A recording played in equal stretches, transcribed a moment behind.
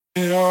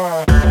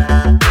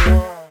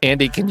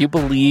Andy, can you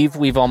believe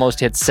we've almost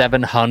hit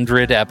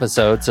 700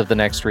 episodes of The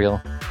Next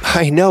Reel?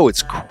 I know,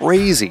 it's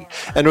crazy.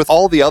 And with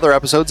all the other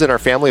episodes in our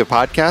family of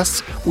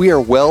podcasts, we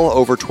are well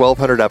over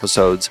 1,200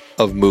 episodes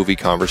of movie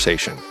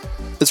conversation.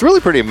 It's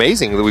really pretty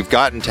amazing that we've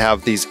gotten to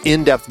have these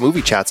in-depth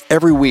movie chats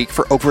every week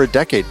for over a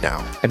decade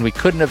now. And we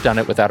couldn't have done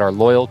it without our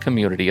loyal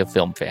community of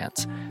film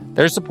fans.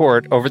 Their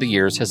support over the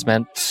years has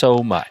meant so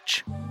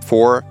much.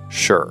 For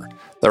sure.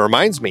 That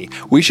reminds me,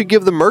 we should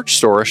give the merch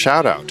store a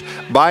shout out.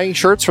 Buying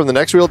shirts from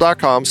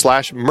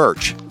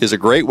thenextreel.com/merch is a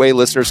great way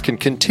listeners can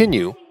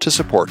continue to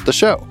support the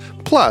show.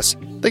 Plus,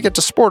 they get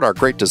to sport our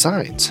great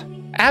designs.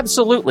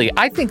 Absolutely.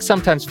 I think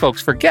sometimes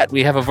folks forget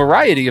we have a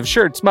variety of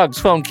shirts, mugs,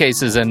 phone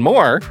cases, and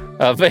more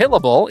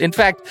available. In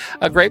fact,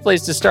 a great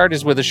place to start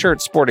is with a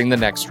shirt sporting the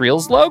Next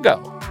Reel's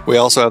logo. We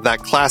also have that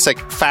classic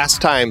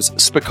Fast Times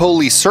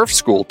Spicoli Surf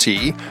School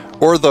tee,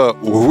 or the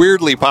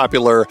weirdly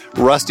popular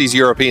Rusty's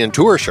European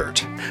Tour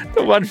shirt.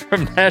 The one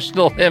from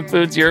National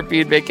Lampoon's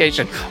European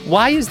Vacation.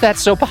 Why is that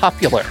so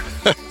popular?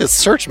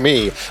 Search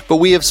me, but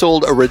we have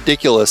sold a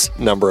ridiculous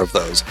number of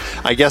those.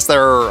 I guess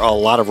there are a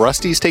lot of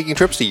Rustys taking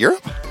trips to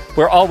Europe?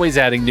 We're always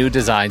adding new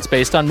designs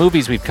based on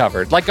movies we've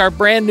covered, like our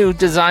brand new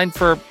design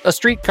for a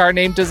streetcar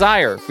named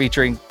Desire,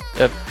 featuring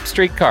a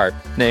streetcar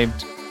named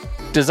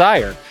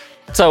Desire.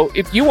 So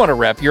if you want to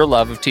rep your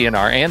love of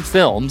TNR and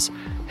films,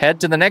 head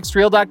to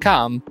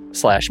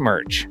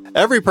thenextreel.com/merch.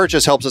 Every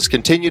purchase helps us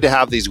continue to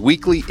have these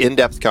weekly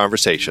in-depth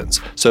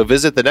conversations. So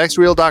visit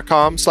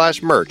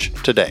thenextreel.com/merch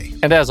today.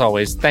 And as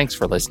always, thanks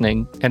for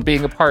listening and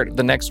being a part of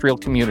the Next Reel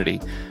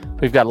community.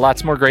 We've got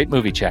lots more great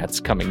movie chats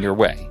coming your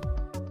way.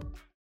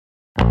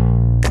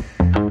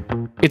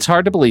 It's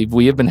hard to believe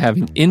we have been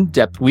having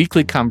in-depth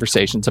weekly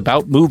conversations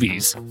about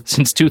movies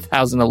since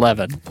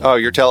 2011. Oh,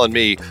 you're telling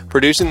me.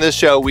 Producing this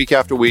show week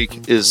after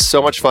week is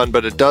so much fun,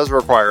 but it does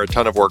require a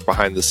ton of work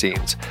behind the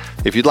scenes.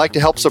 If you'd like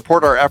to help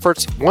support our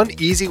efforts, one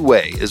easy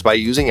way is by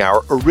using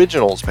our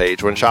Originals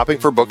page when shopping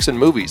for books and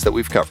movies that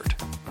we've covered.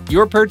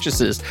 Your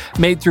purchases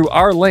made through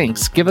our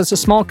links give us a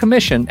small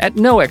commission at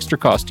no extra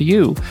cost to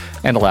you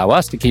and allow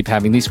us to keep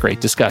having these great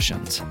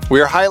discussions.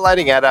 We are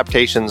highlighting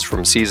adaptations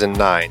from Season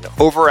 9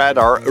 over at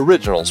our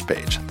Originals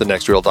page,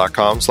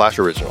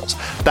 thenextreel.com/originals.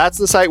 That's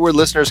the site where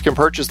listeners can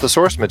purchase the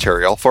source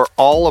material for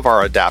all of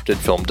our adapted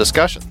film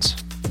discussions.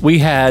 We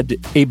had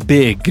a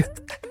big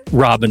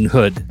Robin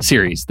Hood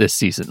series this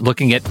season,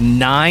 looking at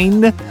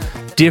 9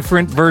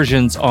 different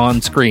versions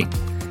on screen.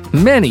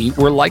 Many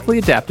were likely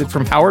adapted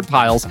from Howard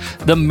Pyle's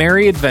The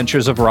Merry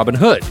Adventures of Robin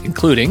Hood,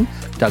 including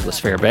Douglas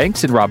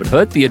Fairbanks in Robin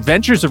Hood, The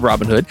Adventures of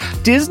Robin Hood,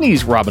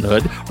 Disney's Robin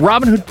Hood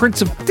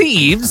Prince of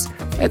Thieves,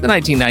 and the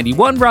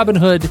 1991 Robin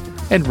Hood,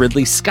 and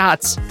Ridley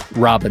Scott's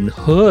Robin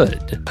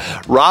Hood.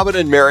 Robin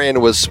and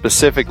Marian was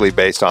specifically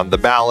based on the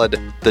ballad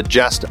The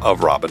Jest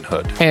of Robin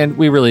Hood. And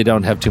we really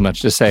don't have too much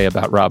to say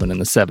about Robin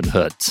and the Seven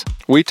Hoods.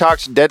 We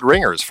talked Dead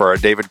Ringers for our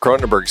David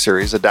Cronenberg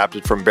series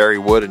adapted from Barry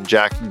Wood and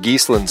Jack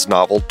Geislin's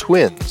novel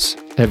Twins.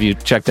 Have you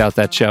checked out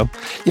that show?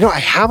 You know, I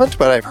haven't,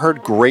 but I've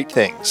heard great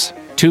things.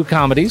 2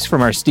 comedies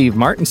from our Steve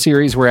Martin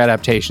series were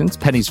adaptations,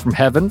 Pennies from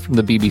Heaven from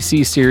the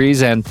BBC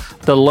series, and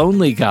The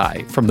Lonely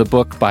Guy from the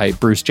book by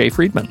Bruce J.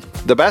 Friedman.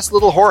 The Best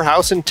Little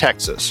Whorehouse in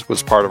Texas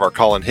was part of our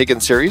Colin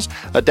Higgins series,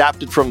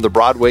 adapted from the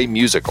Broadway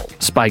musical.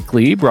 Spike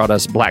Lee brought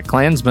us Black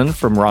Klansman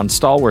from Ron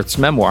Stallworth's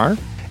memoir.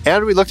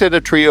 And we looked at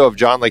a trio of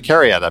John le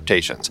Carré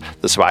adaptations,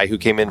 The Spy Who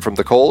Came In From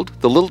the Cold,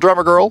 The Little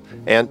Drummer Girl,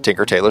 and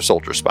Tinker Tailor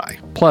Soldier Spy.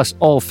 Plus,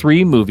 all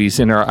 3 movies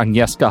in our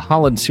Agnieszka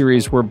Holland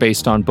series were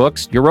based on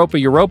books,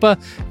 Europa,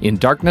 In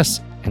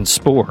Darkness, and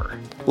Spoor.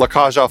 La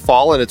Cage aux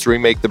Folles and its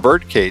remake The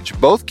Birdcage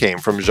both came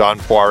from Jean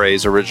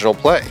Poiret's original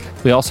play.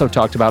 We also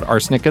talked about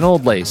Arsenic and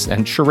Old Lace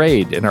and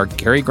Charade in our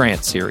Cary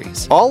Grant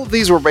series. All of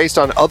these were based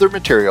on other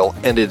material,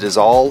 and it is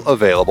all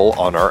available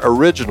on our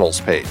Originals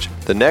page,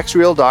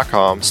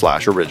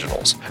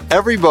 thenextreel.com/originals.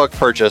 Every book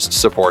purchased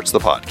supports the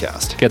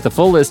podcast. Get the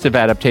full list of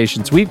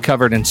adaptations we've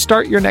covered and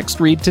start your next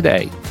read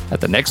today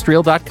at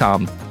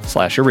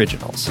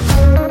thenextreel.com/originals.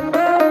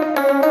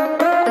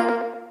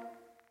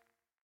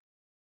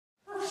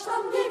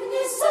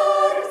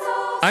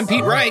 I'm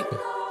Pete Wright.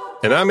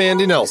 And I'm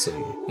Andy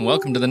Nelson.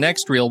 Welcome to The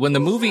Next Reel. When the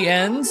movie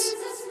ends,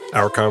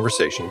 our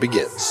conversation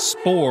begins.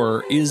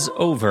 Spoor is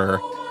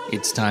over.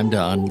 It's time to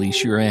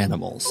unleash your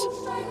animals.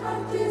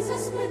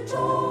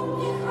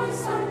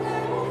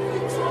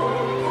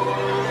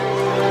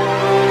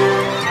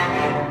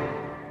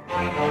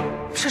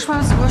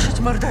 Przyszłam zgłosić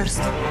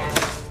morderstwo.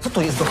 Co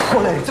to jest do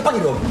cholery? Co pani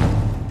robi?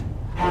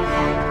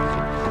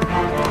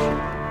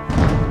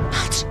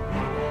 Patrz!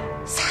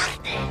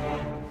 Sarny!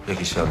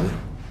 Jakie ślady?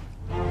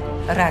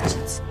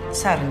 Racic.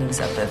 Sarnik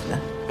zapewne.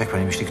 Jak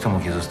pani myśli, kto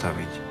mógł je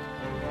zostawić?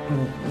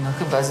 No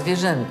chyba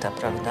zwierzęta,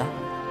 prawda?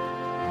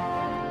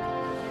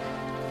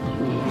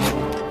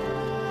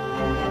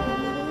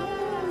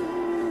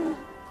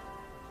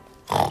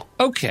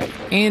 Okay,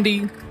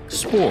 Andy,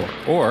 Spoor,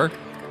 or,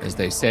 as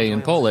they say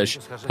in Polish,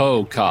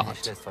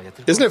 Pokat.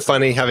 Isn't it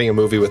funny having a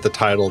movie with a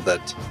title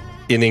that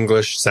in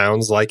English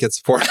sounds like it's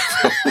for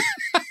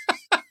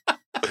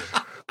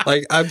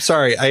Like, I'm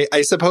sorry.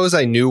 I suppose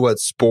I knew what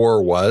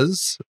Spoor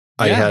was.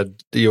 I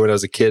had, when I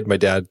was a kid, my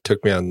dad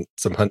took me on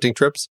some hunting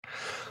trips.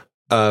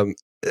 But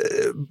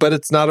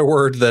it's not a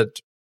word that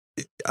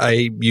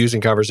I use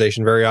in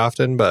conversation very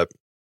often. But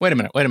Wait a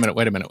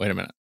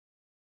minute.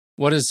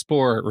 What is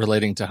Spoor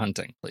relating to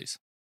hunting, please?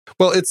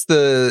 well, it's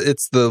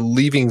the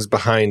leavings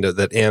behind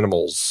that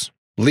animals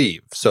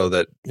leave, so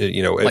that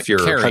if Like you're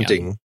carrion.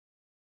 hunting,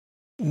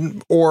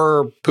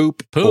 or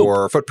poop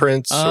or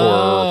footprints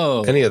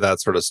or any of that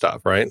sort of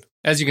stuff, right?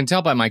 As you can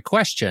tell by my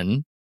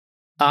question,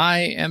 I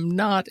am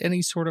not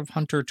any sort of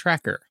hunter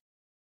tracker.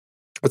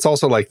 It's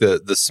also like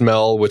the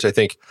smell, which I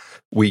think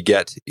we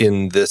get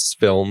in this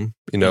film.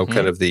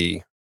 Kind of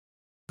the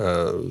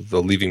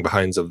leaving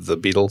behinds of the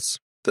beetles.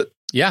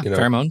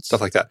 Pheromones, stuff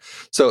like that.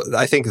 So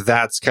I think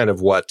that's kind of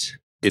what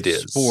it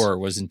is. Spoor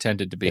was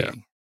intended to be. Yeah.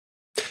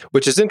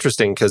 Which is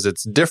interesting because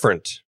it's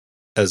different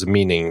as a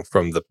meaning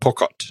from the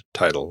pokot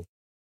title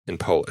in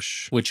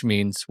Polish. Which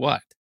means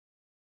what?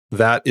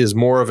 That is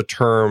more of a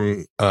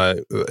term,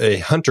 a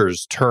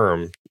hunter's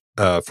term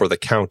for the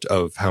count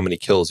of how many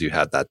kills you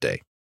had that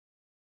day.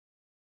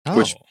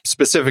 Which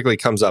specifically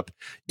comes up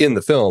in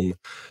the film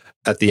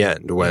at the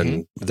end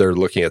when they're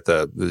looking at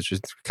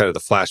just kind of the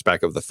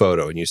flashback of the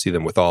photo, and you see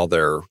them with all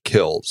their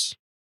kills,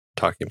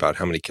 talking about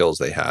how many kills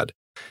they had.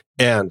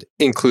 And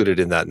included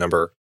in that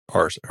number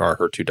are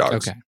her two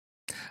dogs. Okay.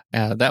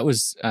 That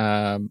was,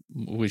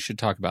 we should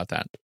talk about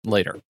that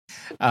later.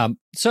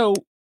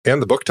 And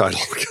the book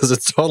title, because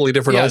it's totally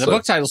different also. The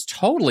book title's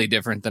totally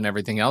different than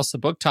everything else. The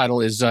book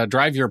title is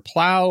Drive Your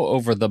Plow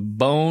Over the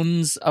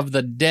Bones of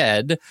the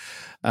Dead,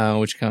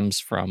 which comes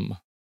from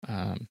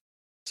some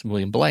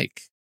William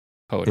Blake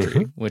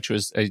poetry, which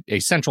was a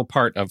central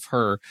part of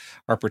our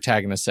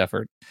protagonist's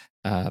effort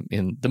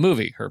in the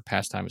movie. Her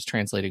pastime is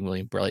translating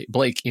William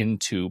Blake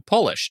into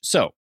Polish.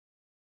 So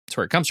that's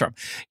where it comes from.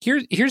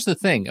 Here's the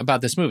thing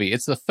about this movie.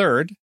 It's the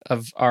third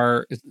of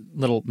our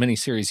little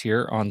mini-series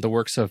here on the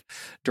works of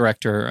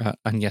director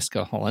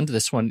Agnieszka Holland.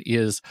 This one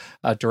is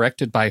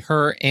directed by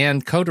her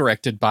and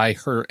co-directed by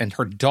her and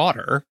her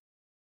daughter.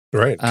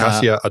 Right,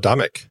 Kasia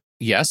Adamik.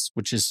 Yes,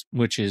 which is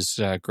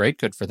great.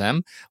 Good for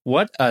them.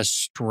 What a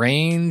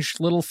strange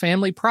little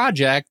family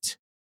project,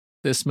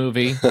 this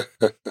movie.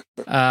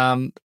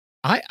 I'm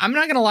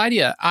not going to lie to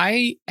you.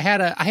 I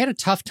had a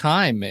tough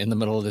time in the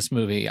middle of this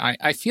movie.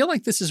 I feel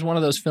like this is one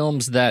of those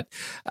films that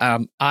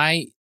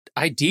I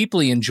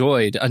deeply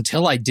enjoyed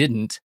until I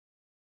didn't.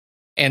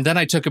 And then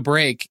I took a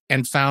break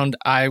and found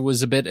I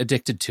was a bit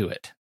addicted to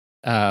it.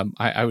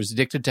 I was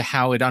addicted to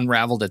how it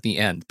unraveled at the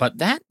end. But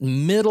that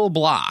middle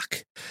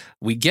block,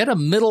 we get a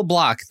middle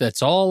block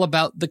that's all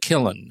about the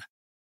killing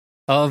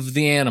of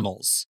the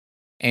animals.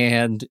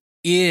 And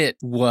it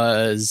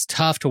was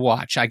tough to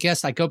watch. I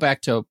guess I go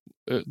back to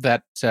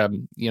that,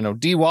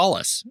 Dee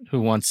Wallace, who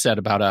once said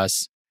about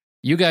us,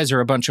 "You guys are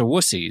a bunch of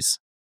wussies."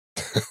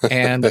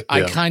 And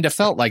I kind of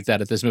felt like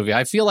that at this movie.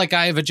 I feel like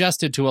I have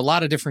adjusted to a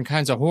lot of different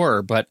kinds of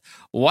horror, but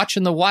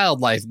watching the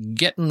wildlife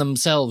getting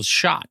themselves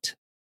shot,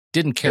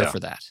 didn't care for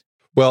that.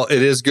 Well,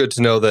 it is good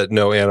to know that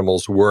no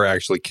animals were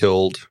actually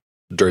killed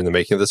during the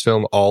making of this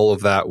film. All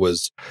of that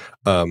was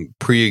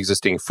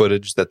pre-existing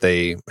footage that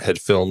they had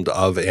filmed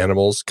of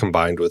animals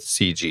combined with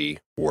CG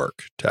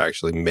work to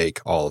actually make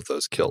all of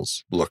those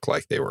kills look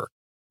like they were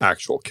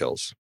actual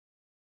kills.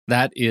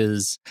 That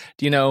is,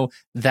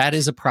 that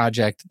is a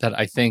project that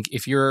I think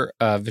if you're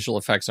a visual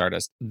effects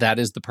artist, that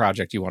is the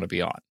project you want to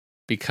be on.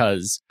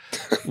 Because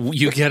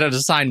you get an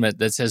assignment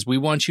that says, we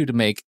want you to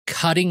make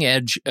cutting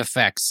edge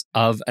effects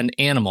of an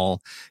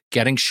animal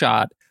getting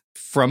shot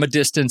from a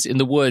distance in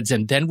the woods,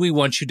 and then we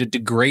want you to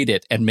degrade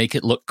it and make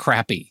it look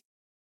crappy.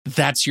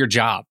 That's your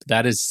job.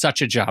 That is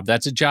such a job.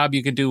 That's a job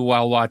you can do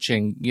while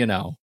watching,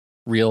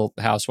 Real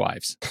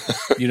Housewives.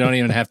 You don't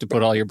even have to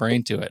put all your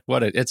brain to it.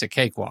 It's a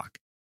cakewalk.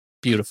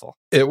 Beautiful.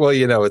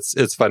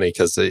 It's funny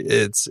because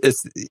it's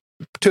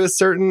to a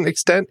certain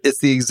extent, it's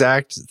the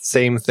exact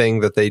same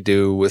thing that they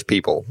do with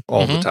people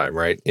all the time,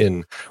 right?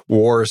 In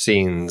war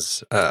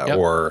scenes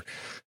or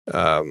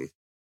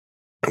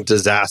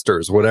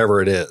disasters,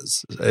 whatever it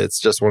is.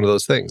 It's just one of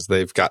those things.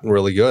 They've gotten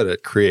really good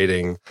at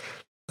creating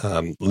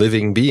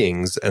living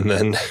beings and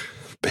then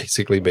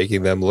basically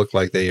making them look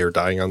like they are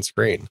dying on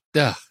screen.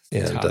 Ugh,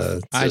 and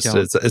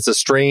it's a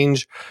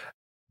strange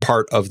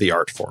part of the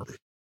art form.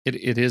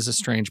 It is a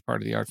strange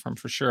part of the art form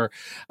for sure.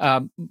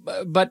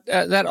 But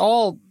that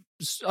all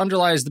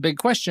underlies the big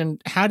question.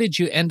 How did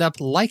you end up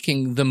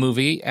liking the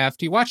movie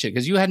after you watched it?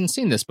 Because you hadn't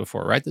seen this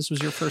before, right? This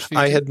was your first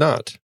viewing? I had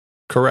not.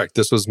 Correct.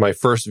 This was my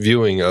first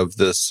viewing of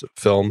this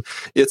film.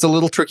 It's a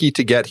little tricky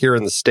to get here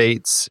in the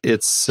States.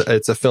 It's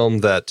a film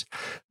that,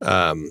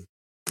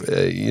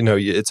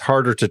 it's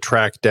harder to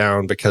track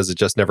down because it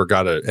just never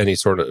got any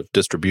sort of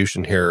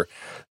distribution here.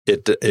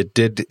 It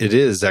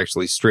is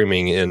actually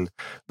streaming in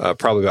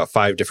probably about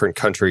 5 different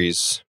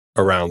countries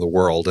around the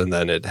world, and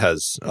then it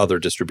has other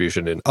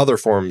distribution in other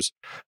forms,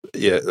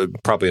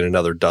 probably in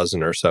another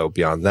dozen or so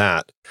beyond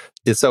that.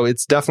 So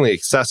it's definitely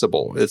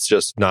accessible. It's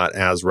just not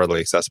as readily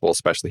accessible,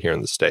 especially here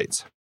in the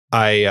States.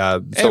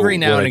 Every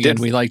now and again,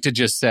 we like to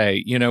just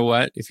say, you know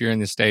what? If you're in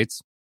the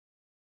States,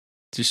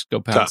 just go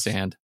pound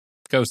sand.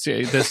 Go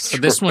see this.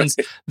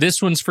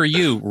 This one's for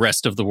you,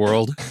 rest of the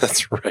world.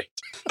 That's right.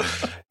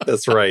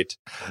 That's right.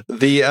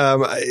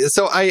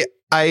 So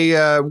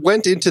I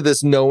went into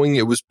this knowing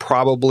it was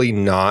probably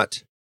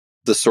not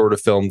the sort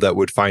of film that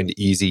would find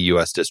easy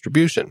U.S.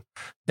 distribution.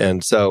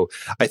 And so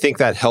I think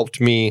that helped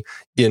me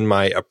in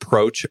my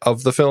approach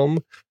of the film,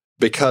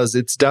 because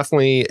it's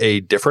definitely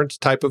a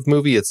different type of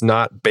movie. It's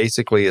not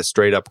basically a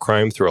straight up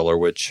crime thriller,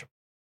 which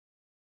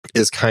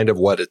is kind of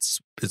what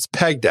it's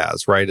pegged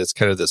as, right? It's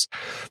kind of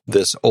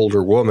this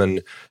older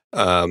woman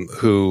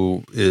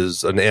who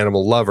is an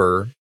animal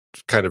lover,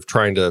 kind of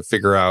trying to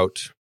figure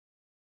out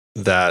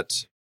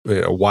that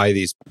why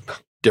these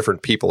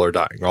different people are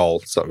dying,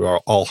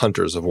 all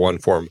hunters of one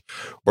form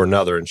or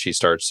another, and she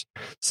starts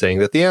saying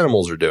that the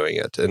animals are doing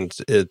it, and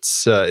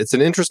it's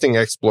an interesting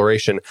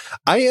exploration.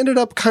 I ended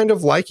up kind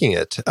of liking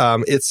it.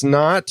 It's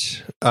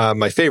not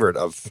my favorite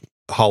of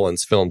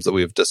Holland's films that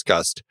we've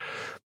discussed,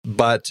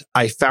 but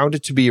I found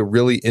it to be a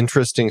really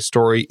interesting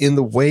story in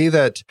the way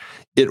that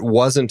it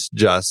wasn't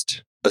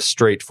just a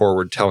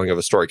straightforward telling of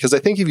a story. Because I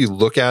think if you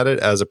look at it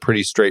as a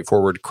pretty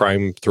straightforward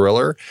crime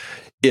thriller,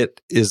 it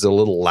is a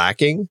little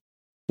lacking.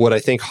 What I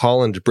think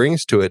Holland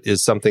brings to it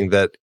is something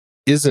that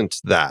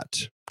isn't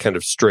that kind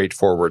of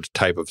straightforward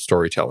type of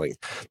storytelling.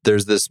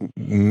 There's this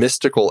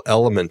mystical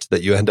element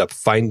that you end up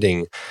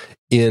finding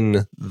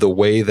in the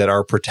way that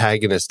our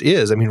protagonist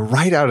is. I mean,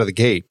 right out of the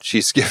gate,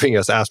 she's giving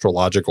us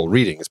astrological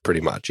readings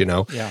pretty much,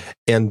 Yeah.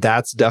 And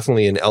that's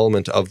definitely an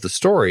element of the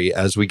story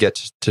as we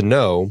get to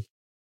know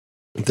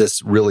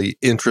this really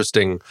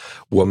interesting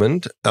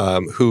woman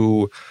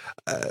who,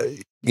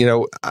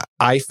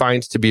 I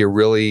find to be a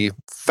really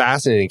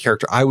fascinating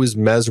character. I was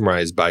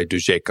mesmerized by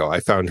Dušeko. I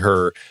found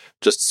her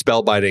just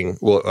spellbinding.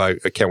 Well, I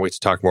can't wait to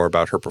talk more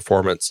about her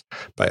performance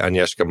by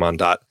Agnieszka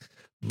Mandat.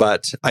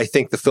 But I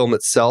think the film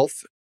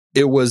itself,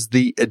 it was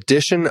the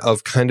addition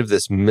of kind of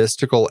this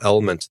mystical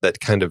element that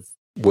kind of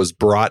was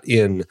brought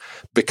in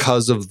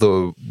because of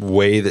the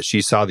way that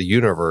she saw the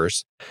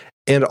universe,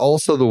 and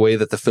also the way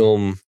that the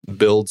film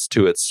builds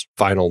to its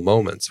final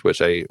moments,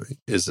 which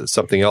is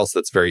something else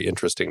that's very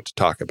interesting to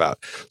talk about.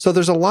 So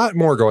there's a lot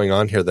more going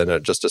on here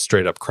than just a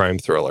straight up crime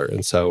thriller.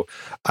 And so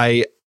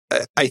I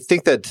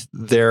think that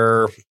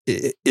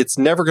it's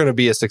never going to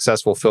be a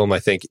successful film, I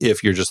think,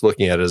 if you're just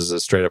looking at it as a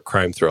straight up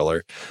crime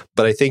thriller.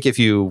 But I think if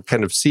you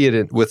kind of see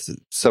it with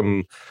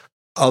some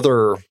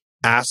other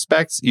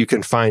aspects, you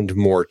can find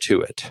more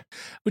to it.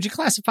 Would you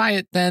classify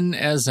it then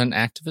as an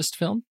activist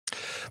film?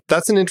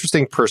 That's an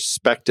interesting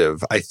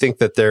perspective. I think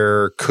that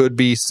there could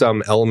be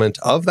some element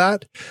of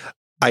that.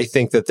 I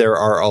think that there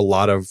are a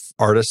lot of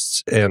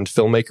artists and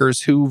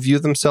filmmakers who view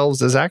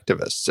themselves as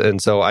activists.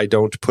 And so I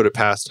don't put it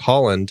past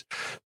Holland,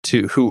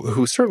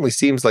 who certainly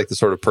seems like the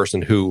sort of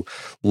person who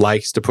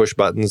likes to push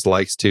buttons,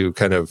 likes to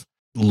kind of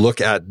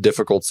look at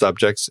difficult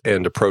subjects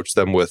and approach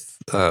them with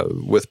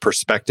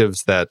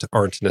perspectives that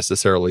aren't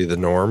necessarily the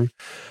norm.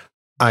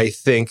 I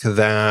think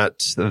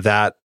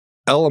that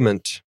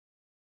element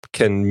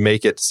can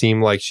make it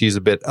seem like she's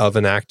a bit of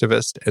an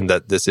activist and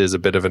that this is a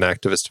bit of an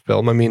activist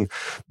film. I mean,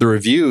 the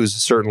reviews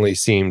certainly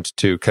seemed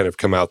to kind of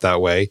come out that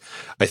way.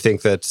 I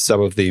think that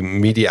some of the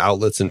media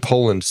outlets in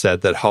Poland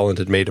said that Holland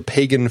had made a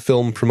pagan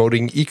film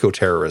promoting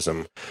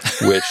eco-terrorism,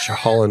 which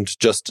Holland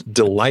just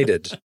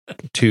delighted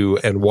to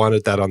and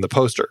wanted that on the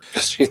poster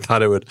because she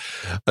thought it would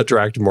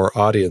attract more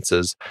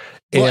audiences.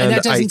 Well, and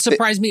that doesn't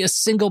surprise me a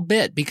single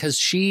bit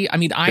because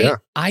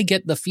I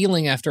get the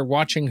feeling after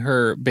watching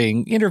her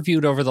being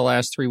interviewed over the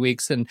last 3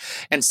 weeks and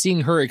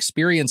seeing her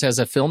experience as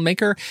a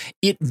filmmaker,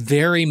 it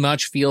very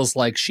much feels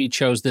like she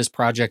chose this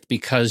project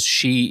because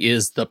she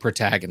is the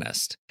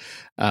protagonist.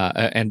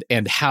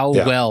 And how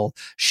well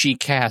she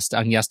cast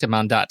Agnieszka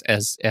Mandat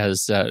as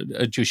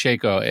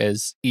Dušeko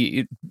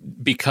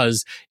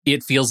because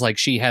it feels like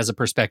she has a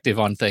perspective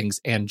on things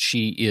and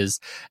she is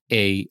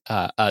a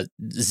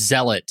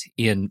zealot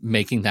in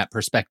making that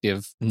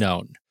perspective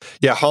known.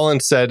 Yeah,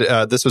 Holland said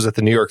this was at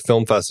the New York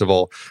Film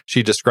Festival.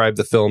 She described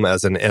the film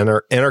as an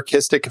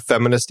anarchistic,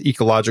 feminist,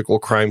 ecological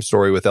crime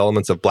story with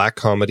elements of black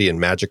comedy and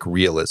magic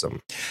realism.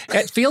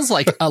 It feels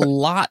like a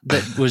lot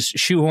that was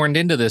shoehorned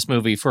into this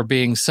movie for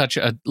being such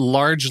a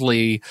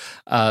largely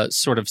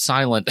sort of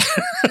silent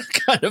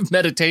kind of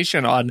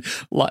meditation on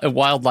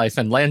wildlife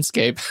and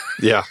landscape.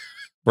 Yeah.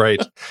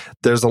 Right.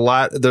 There's a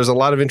lot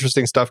of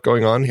interesting stuff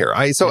going on here.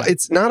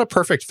 It's not a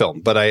perfect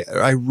film, but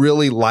I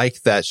really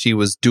like that she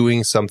was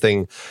doing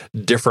something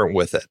different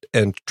with it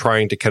and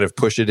trying to kind of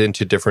push it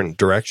into different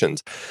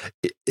directions.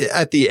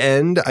 At the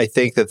end, I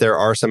think that there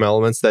are some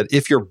elements that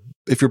if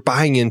you're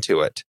buying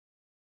into it,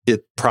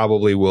 it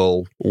probably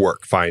will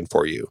work fine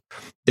for you.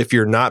 If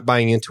you're not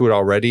buying into it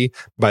already,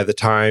 by the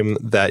time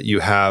that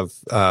you have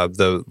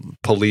the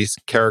police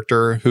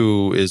character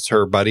who is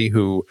her buddy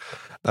who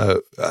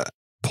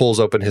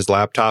pulls open his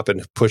laptop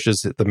and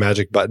pushes the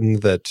magic button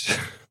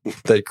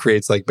that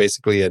creates like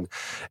basically an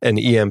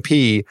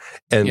EMP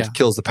and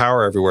kills the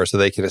power everywhere so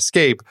they can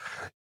escape,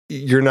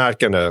 you're not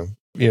going to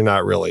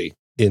really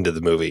into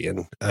the movie,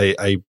 and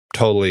I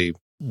totally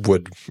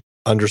would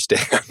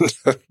understand.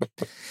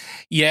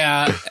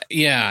 Yeah.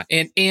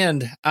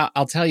 And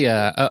I'll tell you,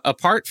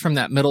 apart from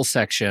that middle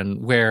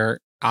section where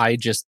I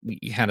just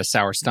had a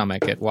sour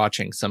stomach at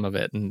watching some of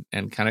it, and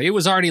kind of, it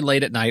was already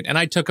late at night, and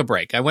I took a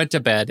break. I went to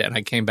bed and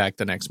I came back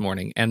the next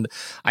morning, and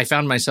I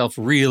found myself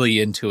really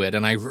into it,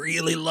 and I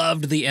really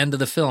loved the end of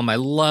the film. I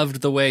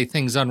loved the way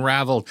things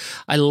unraveled.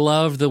 I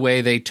loved the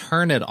way they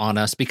turn it on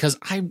us, because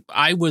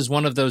I was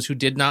one of those who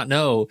did not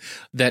know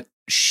that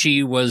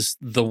she was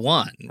the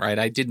one, right?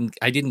 I didn't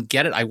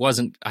get it.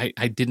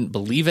 I didn't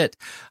believe it.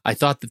 I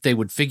thought that they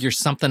would figure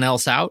something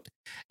else out.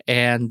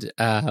 And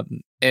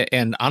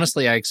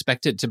honestly, I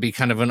expected it to be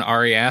kind of an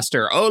Ari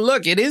Aster, oh,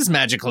 look, it is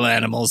magical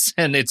animals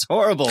and it's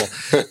horrible.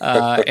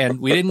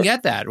 And we didn't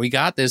get that. We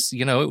got this,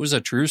 it was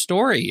a true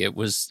story.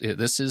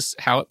 This is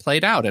how it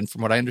played out. And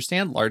from what I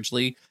understand,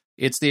 largely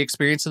it's the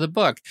experience of the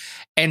book.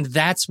 And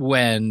that's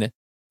when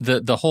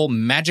the whole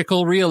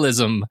magical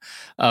realism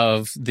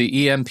of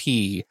the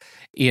EMP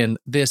in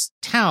this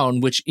town,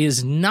 which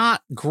is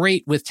not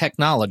great with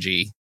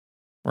technology,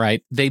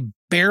 right? They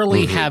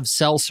barely have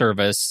cell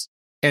service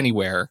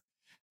anywhere.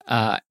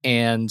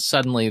 And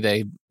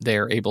suddenly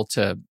they're able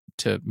to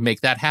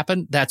make that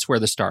happen. That's where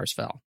the stars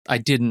fell. I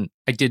didn't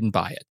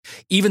buy it,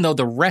 even though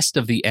the rest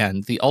of the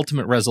end, the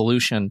ultimate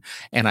resolution,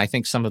 and I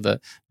think some of the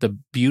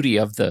beauty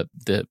of the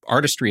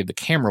artistry of the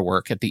camera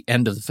work at the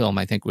end of the film,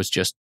 I think was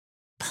just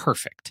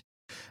perfect.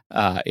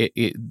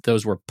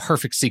 Those were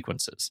perfect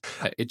sequences.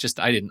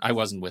 I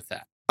wasn't with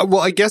that.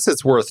 Well, I guess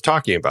it's worth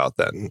talking about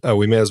then.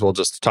 We may as well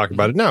just talk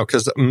about it now,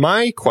 because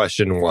my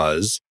question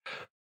was,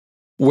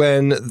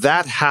 when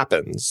that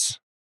happens,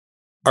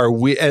 are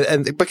we,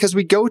 and because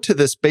we go to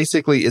this,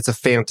 basically it's a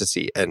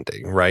fantasy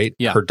ending, right?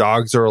 Yeah. Her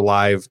dogs are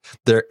alive.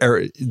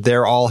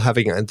 They're all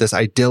having this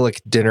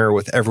idyllic dinner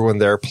with everyone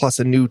there, plus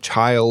a new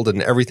child,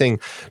 and everything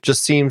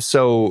just seems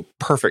so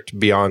perfect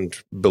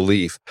beyond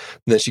belief.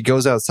 And then she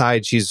goes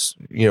outside. She's,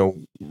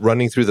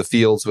 running through the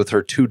fields with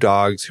her two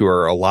dogs who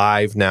are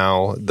alive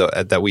now,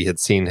 that we had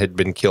seen had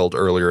been killed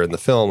earlier in the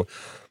film.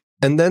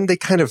 And then they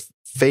kind of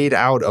fade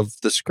out of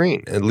the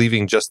screen and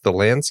leaving just the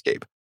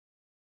landscape.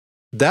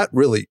 That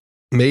really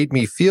made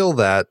me feel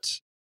that,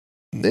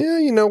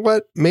 you know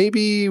what,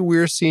 maybe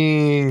we're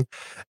seeing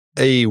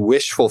a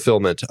wish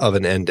fulfillment of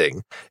an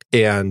ending,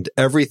 and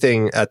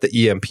everything at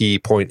the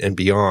EMP point and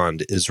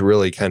beyond is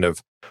really kind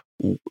of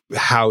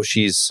how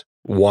she's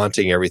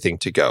wanting everything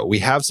to go. We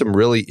have some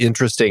really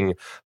interesting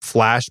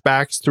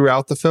flashbacks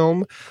throughout the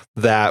film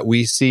that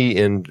we see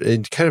in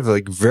kind of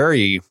like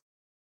very,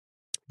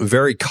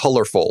 very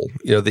colorful.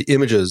 The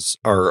images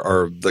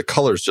are the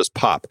colors just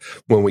pop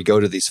when we go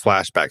to these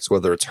flashbacks,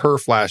 whether it's her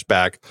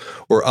flashback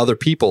or other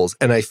people's.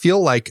 And I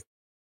feel like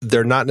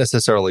they're not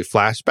necessarily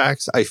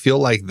flashbacks. I feel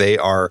like they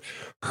are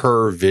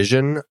her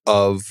vision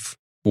of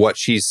what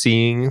she's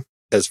seeing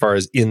as far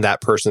as in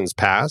that person's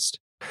past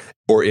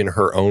or in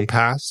her own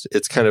past.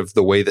 It's kind of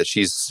the way that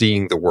she's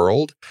seeing the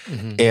world.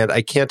 Mm-hmm. And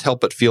I can't help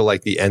but feel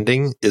like the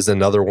ending is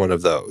another one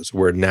of those,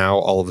 where now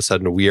all of a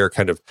sudden we are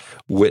kind of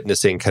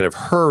witnessing kind of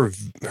her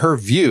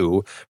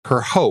view,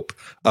 her hope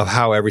of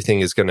how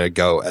everything is going to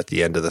go at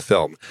the end of the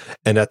film.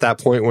 And at that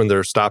point, when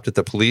they're stopped at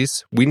the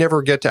police, we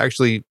never get to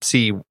actually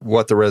see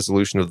what the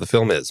resolution of the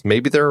film is.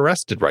 Maybe they're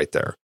arrested right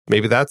there.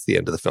 Maybe that's the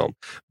end of the film.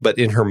 But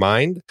in her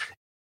mind,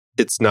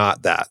 it's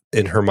not that.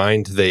 In her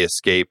mind, they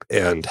escape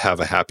and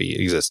have a happy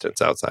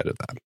existence outside of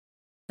that.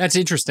 That's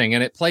interesting.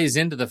 And it plays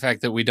into the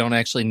fact that we don't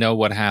actually know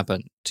what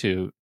happened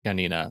to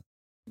Janina,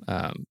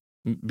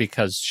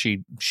 because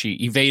she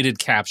evaded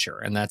capture.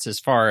 And that's as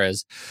far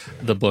as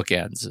the book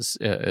ends,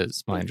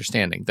 is my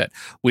understanding, that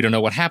we don't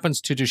know what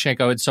happens to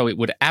Dushenko. And so it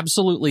would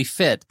absolutely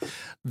fit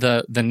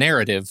the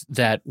narrative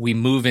that we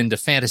move into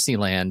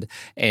Fantasyland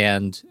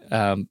and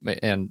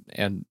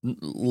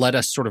let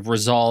us sort of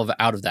resolve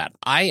out of that.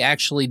 I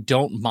actually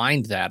don't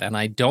mind that. And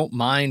I don't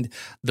mind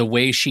the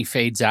way she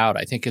fades out.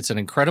 I think it's an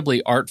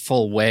incredibly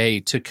artful way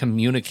to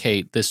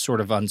communicate this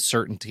sort of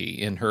uncertainty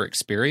in her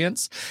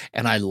experience.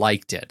 And I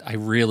liked it. I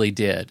really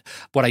did.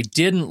 What I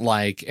didn't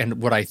like,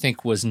 and what I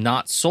think was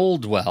not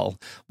sold well,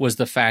 was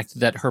the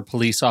fact that her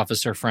police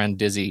officer friend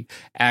Dizzy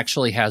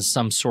actually has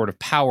some sort of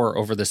power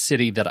over the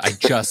city that I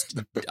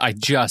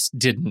just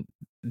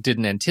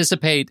didn't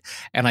anticipate,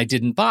 and I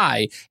didn't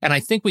buy. And I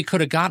think we could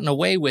have gotten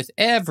away with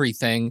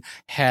everything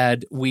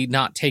had we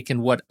not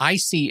taken what I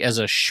see as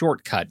a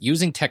shortcut,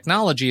 using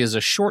technology as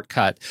a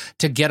shortcut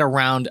to get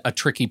around a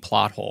tricky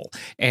plot hole.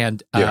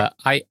 And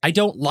I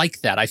don't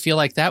like that. I feel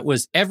like that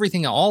was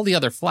everything, all the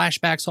other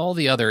flashbacks, all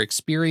the other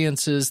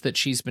experiences that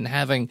she's been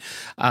having.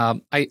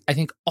 I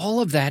think all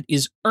of that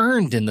is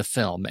earned in the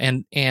film.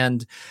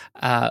 And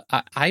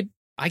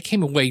I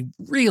came away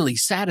really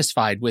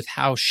satisfied with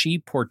how she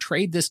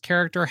portrayed this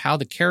character, how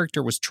the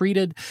character was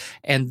treated,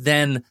 and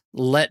then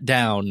let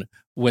down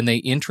when they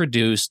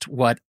introduced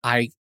what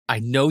I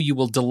know you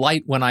will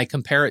delight when I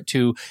compare it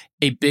to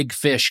a Big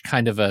Fish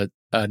kind of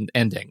an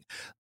ending.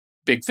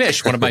 Big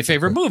Fish, one of my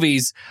favorite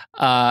movies,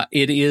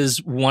 it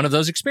is one of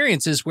those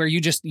experiences where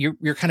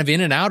you're kind of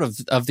in and out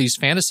of these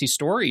fantasy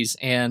stories,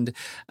 and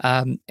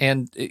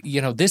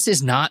this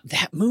is not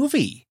that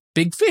movie.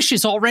 Big Fish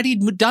has already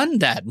done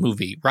that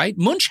movie, right?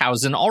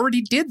 Munchausen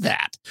already did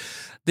that.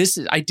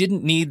 I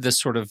didn't need the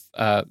sort of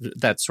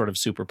that sort of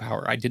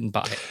superpower. I didn't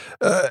buy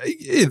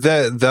it.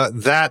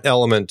 That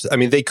element. I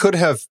mean, they could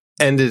have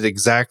ended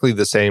exactly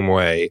the same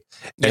way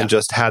and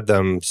just had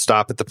them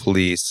stop at the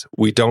police.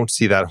 We don't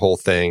see that whole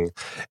thing,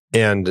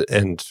 and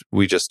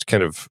we just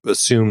kind of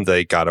assume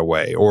they got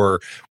away, or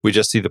we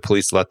just see the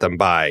police let them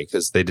by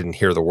because they didn't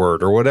hear the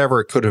word, or whatever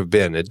it could have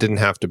been. It didn't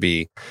have to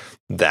be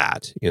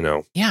that,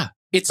 Yeah.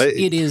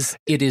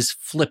 It is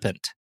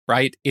flippant,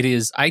 right? It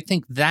is. I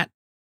think that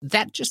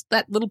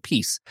little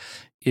piece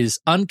is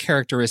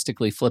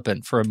uncharacteristically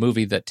flippant for a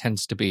movie that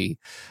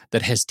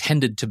has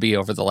tended to be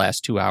over the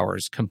last 2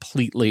 hours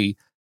completely,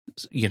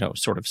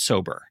 sort of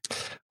sober.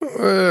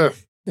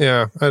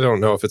 Yeah, I don't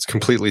know if it's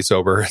completely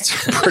sober.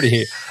 It's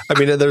pretty. I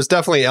mean, there's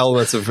definitely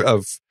elements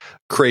of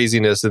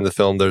craziness in the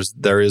film.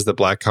 There is the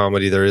black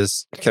comedy. There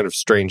is kind of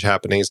strange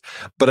happenings.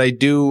 But I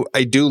do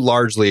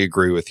largely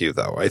agree with you,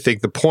 though. I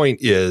think the point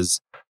is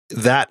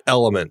that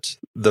element,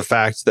 the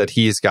fact that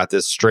he's got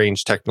this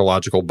strange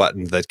technological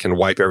button that can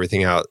wipe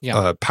everything out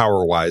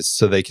power wise,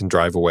 so they can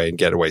drive away and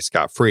get away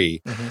scot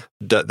free.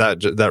 Mm-hmm.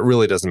 That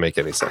really doesn't make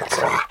any sense.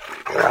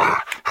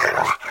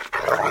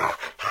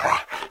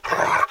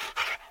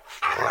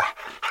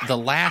 The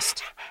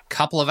last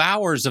couple of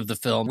hours of the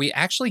film, we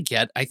actually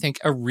get, I think,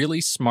 a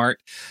really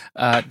smart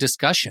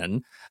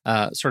discussion,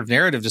 sort of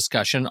narrative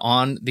discussion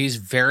on these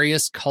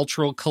various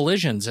cultural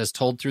collisions as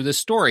told through this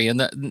story. And,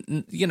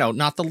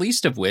 not the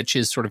least of which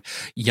is sort of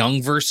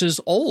young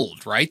versus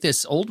old, right?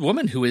 This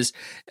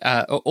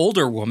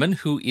older woman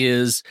who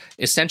is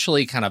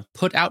essentially kind of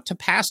put out to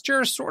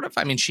pasture, sort of.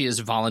 I mean, she is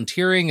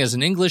volunteering as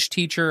an English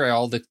teacher.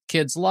 All the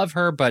kids love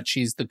her, but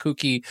she's the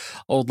kooky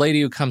old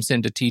lady who comes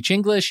in to teach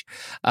English.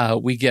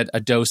 We get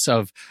a dose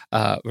of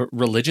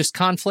religious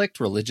conflict,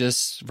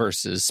 religious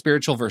versus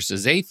spiritual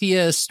versus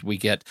atheist. We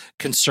get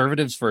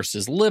conservatives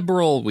versus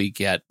liberal. We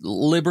get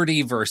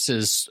liberty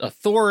versus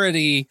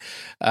authority,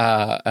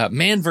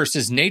 man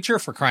versus nature,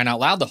 for crying out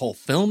loud. The whole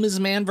film is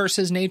man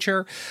versus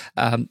nature.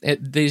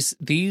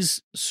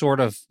 These sort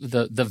of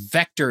the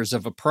vectors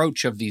of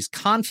approach of these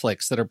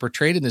conflicts that are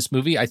portrayed in this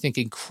movie, I think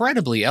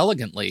incredibly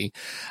elegantly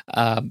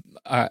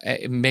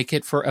make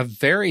it for a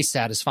very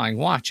satisfying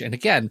watch. And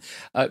again,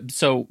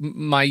 so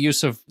my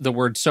use of the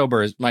word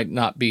sober might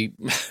not be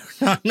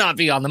not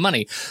be on the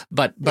money,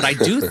 but I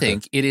do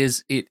think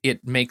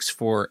it makes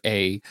for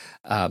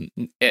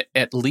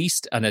at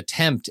least an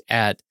attempt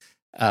at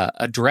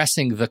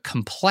addressing the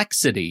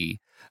complexity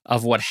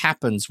of what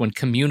happens when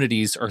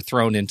communities are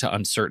thrown into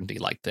uncertainty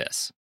like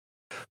this.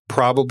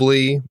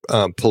 Probably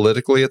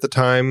politically at the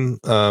time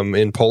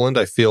in Poland,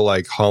 I feel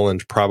like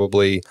Holland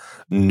probably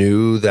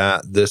knew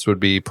that this would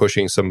be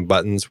pushing some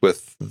buttons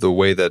with the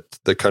way that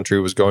the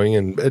country was going.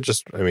 And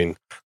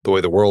the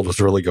way the world was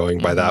really going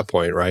by that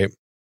point, right?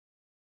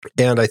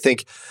 And I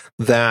think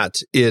that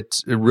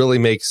it really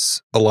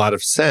makes a lot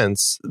of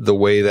sense the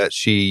way that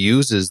she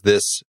uses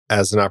this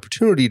as an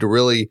opportunity to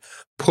really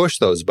push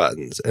those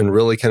buttons and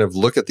really kind of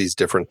look at these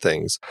different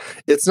things.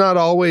 It's not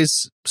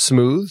always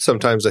smooth.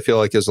 Sometimes I feel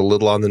like it's a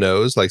little on the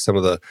nose, like some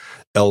of the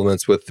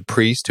elements with the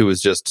priest who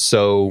is just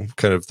so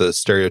kind of the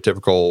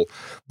stereotypical,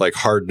 like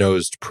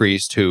hard-nosed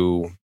priest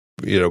who,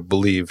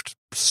 believed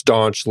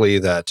staunchly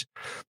that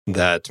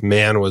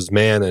man was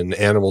man and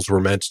animals were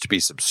meant to be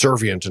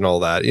subservient and all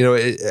that.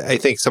 I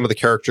think some of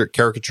the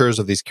caricatures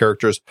of these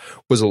characters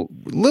was a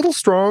little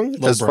strong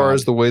as far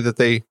as the way that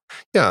they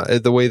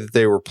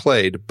were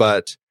played.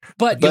 But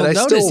you'll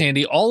notice,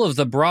 Andy, all of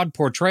the broad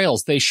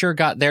portrayals, they sure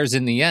got theirs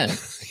in the end.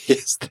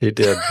 Yes, they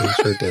did. They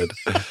sure did.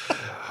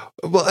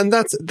 Well, and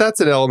that's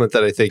an element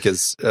that I think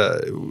is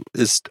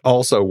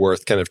also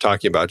worth kind of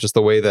talking about, just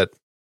the way that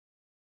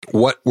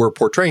what we're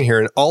portraying here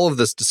and all of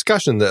this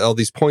discussion, that all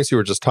these points you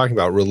were just talking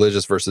about,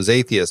 religious versus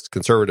atheist,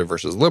 conservative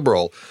versus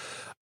liberal,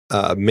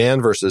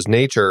 man versus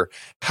nature,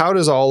 how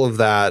does all of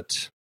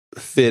that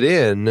fit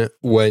in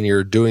when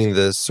you're doing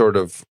this sort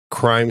of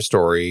crime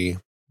story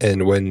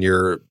and when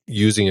you're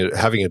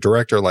having a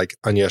director like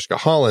Agnieszka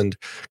Holland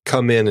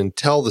come in and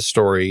tell the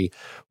story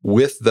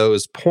with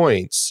those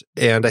points?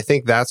 And I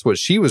think that's what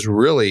she was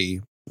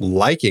really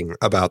liking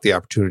about the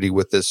opportunity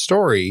with this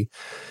story.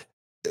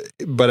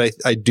 But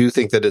I do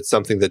think that it's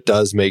something that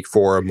does make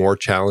for a more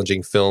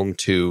challenging film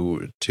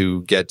to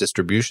get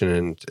distribution.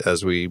 And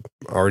as we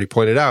already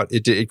pointed out,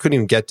 it couldn't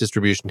even get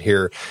distribution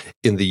here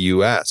in the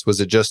U.S. Was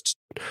it just,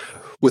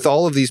 with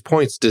all of these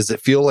points, does it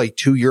feel like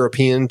too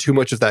European, too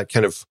much of that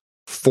kind of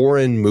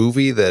foreign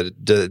movie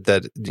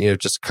that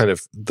just kind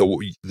of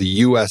the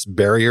U.S.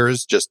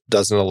 barriers just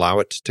doesn't allow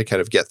it to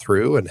kind of get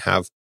through and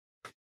have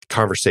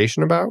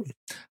conversation about?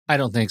 I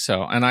don't think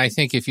so. And I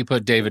think if you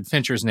put David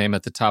Fincher's name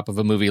at the top of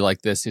a movie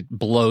like this, it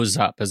blows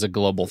up as a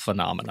global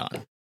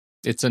phenomenon.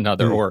 It's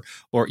another, or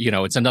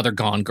it's another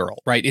Gone Girl,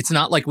 right? It's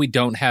not like we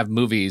don't have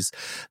movies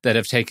that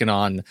have taken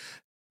on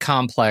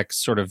complex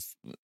sort of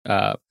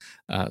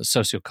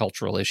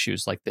sociocultural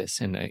issues like this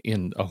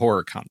in a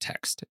horror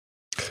context.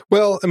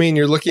 Well, I mean,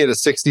 you're looking at a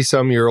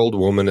 60-some-year-old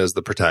woman as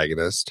the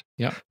protagonist,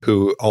 Yeah,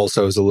 who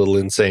also is a little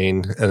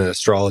insane and an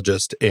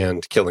astrologist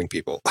and killing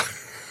people.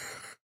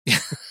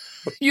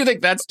 you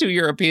think that's too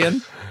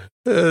European?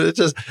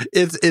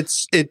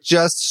 It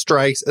just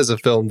strikes as a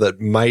film that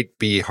might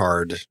be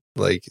hard,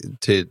 like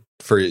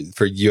for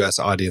U.S.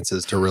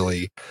 audiences to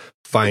really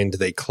find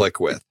they click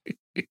with,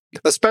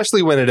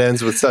 especially when it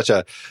ends with such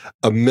a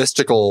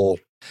mystical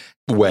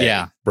way.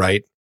 Yeah,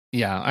 right.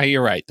 Yeah,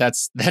 you're right.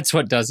 That's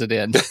what does it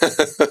in.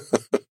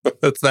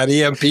 That's that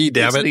EMP,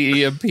 damn it.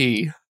 The EMP.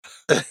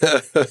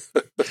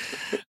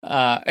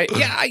 I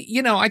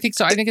think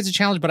so. I think it's a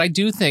challenge, but I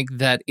do think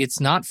that it's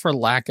not for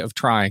lack of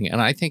trying.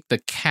 And I think the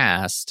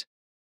cast,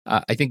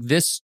 I think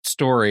this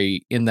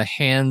story in the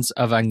hands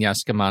of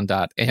Agnieszka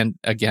Mandat and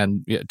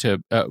again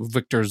to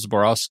Viktor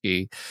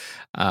Zborowski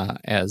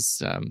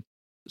as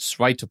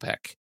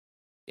Swiatopek,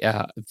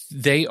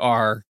 they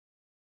are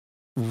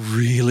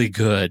really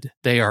good.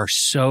 They are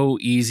so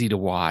easy to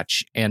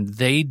watch, and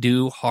they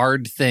do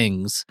hard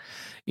things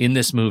in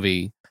this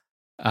movie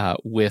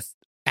with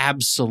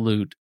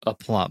absolute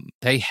aplomb.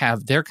 They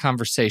have their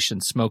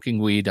conversation smoking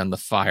weed on the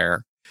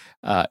fire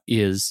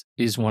is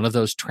one of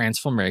those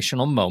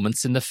transformational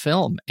moments in the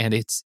film, and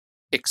it's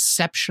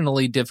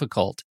exceptionally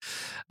difficult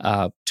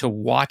to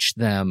watch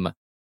them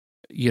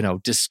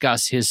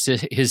discuss his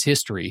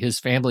history, his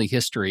family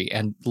history,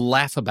 and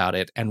laugh about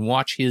it, and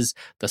watch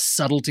the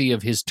subtlety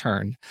of his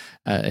turn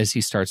as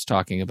he starts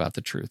talking about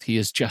the truth. He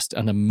is just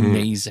an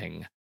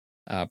amazing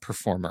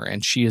performer,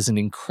 and she is an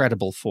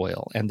incredible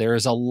foil. And there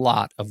is a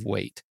lot of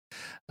weight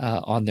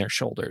on their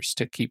shoulders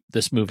to keep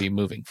this movie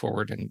moving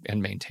forward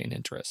and maintain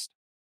interest.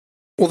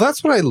 Well,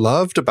 that's what I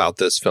loved about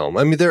this film.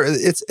 I mean,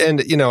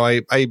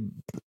 I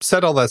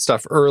said all that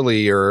stuff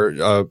earlier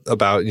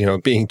about,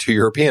 being too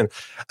European.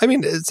 I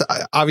mean, it's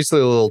obviously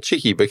a little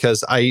cheeky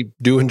because I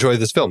do enjoy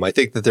this film. I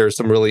think that there's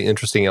some really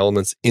interesting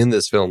elements in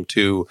this film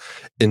to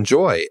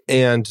enjoy.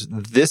 And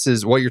this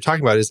is what you're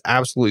talking about is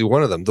absolutely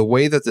one of them. The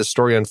way that this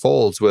story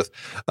unfolds with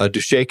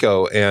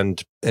Dusheko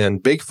and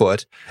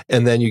Bigfoot,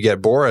 and then you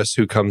get Boris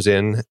who comes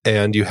in,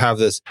 and you have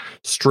this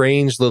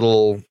strange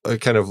little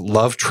kind of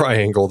love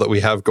triangle that we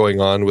have going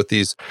on with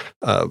these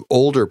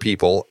older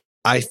people,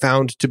 I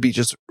found to be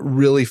just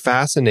really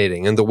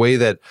fascinating. And the way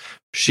that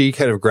she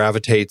kind of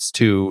gravitates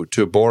to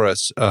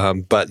Boris,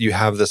 but you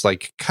have this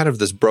like kind of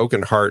this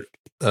broken heart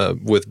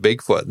with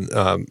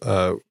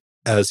Bigfoot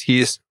as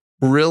he's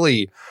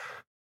really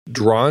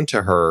drawn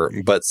to her,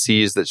 but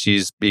sees that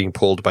she's being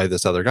pulled by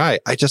this other guy.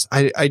 I just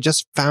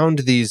found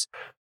these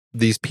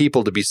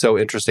people to be so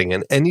interesting.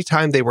 And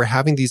anytime they were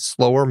having these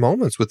slower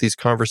moments with these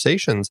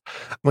conversations,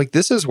 I'm like,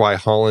 this is why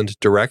Holland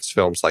directs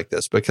films like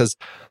this, because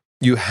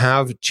you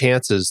have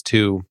chances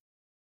to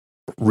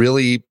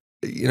really,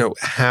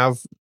 have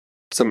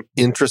some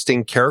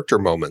interesting character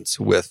moments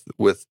with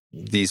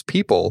these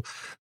people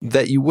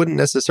that you wouldn't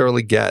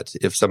necessarily get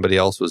if somebody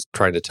else was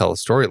trying to tell a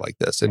story like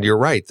this. And you're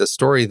right, the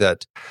story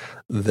that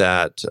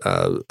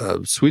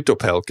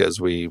Swiatopek,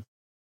 as we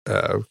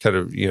kind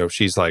of,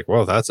 she's like,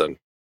 well, that's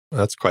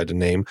quite a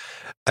name.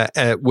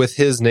 With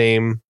his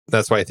name,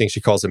 that's why I think she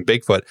calls him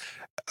Bigfoot.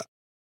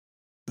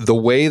 The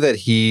way that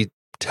he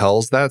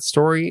tells that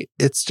story,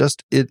 it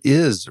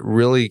is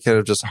really kind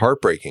of just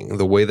heartbreaking.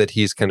 The way that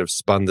he's kind of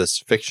spun this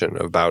fiction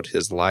about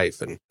his life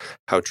and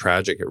how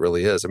tragic it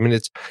really is. I mean,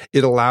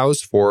 it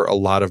allows for a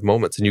lot of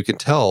moments, and you can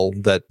tell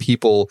that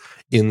people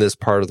in this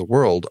part of the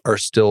world are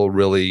still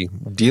really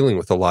dealing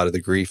with a lot of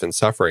the grief and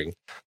suffering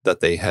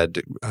that they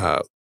had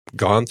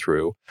gone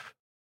through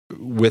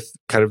with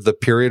kind of the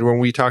period when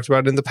we talked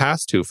about in the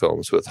past two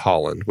films with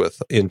Holland,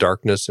 with In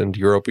Darkness and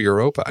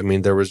Europa. I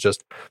mean, there was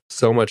just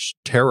so much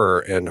terror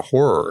and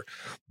horror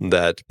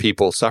that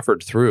people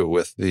suffered through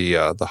with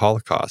the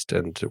Holocaust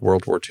and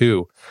World War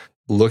II.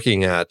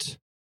 Looking at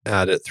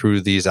it through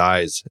these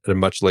eyes at a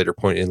much later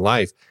point in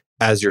life,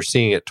 as you're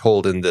seeing it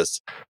told in this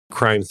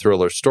crime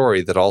thriller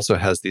story that also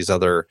has these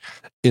other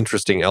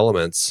interesting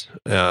elements,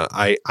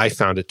 I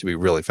found it to be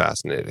really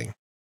fascinating.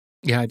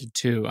 Yeah, I did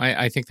too.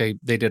 I think they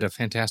did a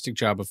fantastic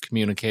job of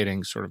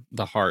communicating sort of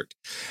the heart.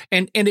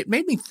 And it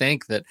made me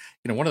think that,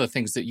 one of the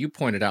things that you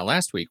pointed out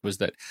last week was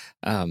that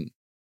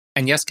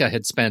Agnieszka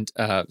had spent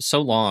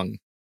so longer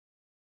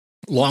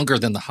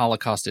than the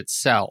Holocaust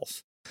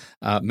itself,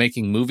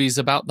 making movies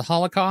about the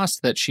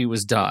Holocaust, that she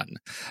was done.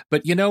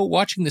 But,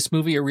 watching this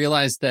movie, I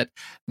realized that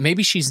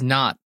maybe she's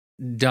not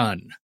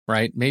done.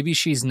 Right? Maybe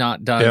she's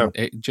not done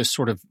just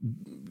sort of,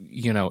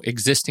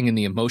 existing in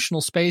the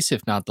emotional space,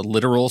 if not the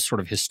literal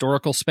sort of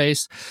historical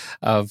space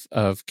of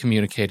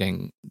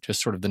communicating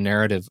just sort of the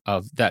narrative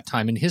of that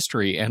time in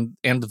history and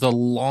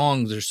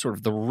there's sort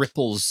of the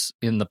ripples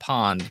in the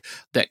pond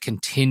that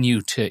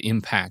continue to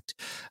impact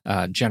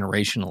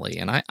generationally.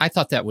 And I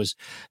thought that was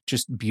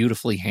just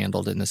beautifully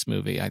handled in this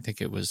movie. I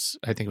think it was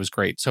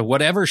great. So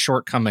whatever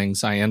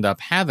shortcomings I end up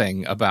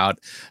having about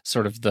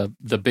sort of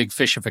the big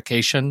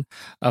fishification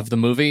of the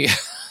movie,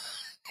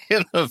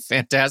 the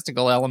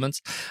fantastical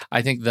elements.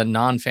 I think the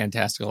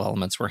non-fantastical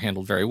elements were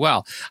handled very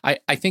well. I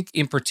think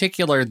in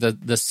particular the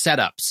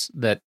setups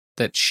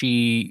that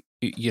she,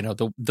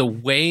 the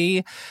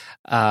way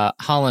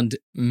Holland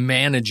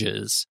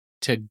manages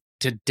to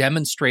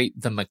demonstrate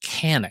the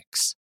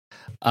mechanics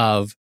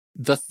of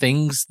the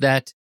things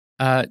that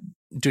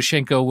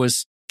Dushenko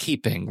was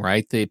keeping,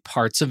 right? The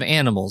parts of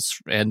animals,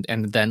 and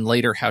then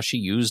later how she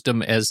used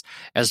them as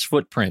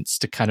footprints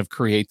to kind of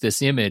create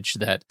this image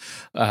that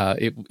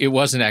it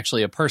wasn't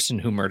actually a person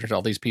who murdered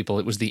all these people.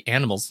 It was the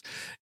animals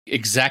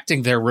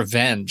exacting their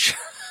revenge.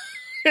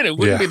 And it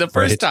wouldn't be the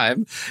first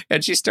time.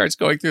 And she starts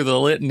going through the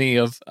litany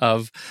of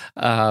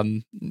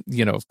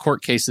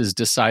court cases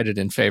decided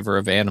in favor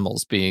of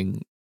animals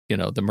being,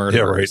 the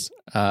murderers.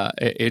 Yeah,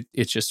 right.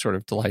 It's just sort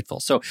of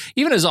delightful. So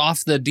even as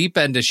off the deep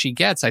end as she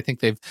gets, I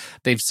think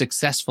they've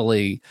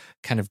successfully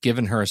kind of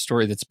given her a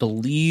story that's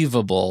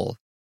believable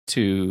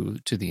to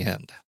the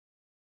end.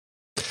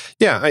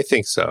 Yeah, I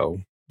think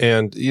so.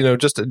 And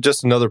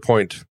just another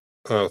point.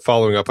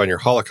 Following up on your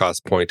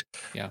Holocaust point,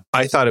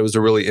 I thought it was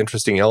a really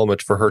interesting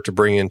element for her to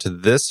bring into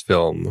this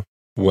film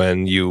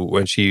when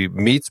she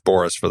meets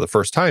Boris for the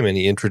first time, and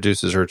he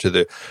introduces her to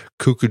the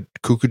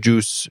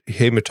Cucujus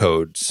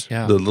hematodes,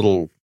 the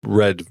little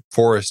red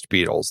forest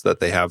beetles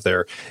that they have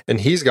there. And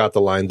he's got the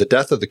line, "The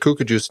death of the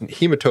Cucujus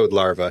hematode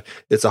larva,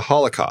 it's a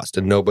Holocaust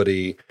and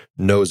nobody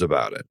knows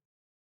about it."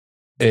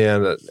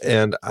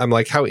 And I'm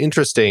like, how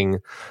interesting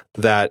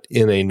that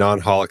in a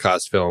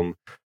non-Holocaust film,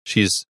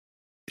 she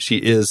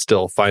is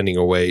still finding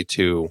a way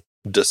to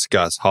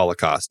discuss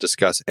Holocaust,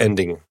 discuss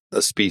ending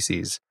a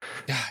species.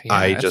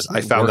 I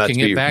found that to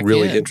be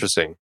really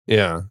interesting.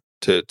 Yeah,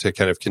 to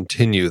kind of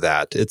continue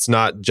that. It's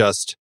not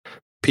just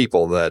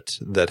people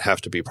that have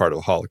to be part of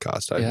the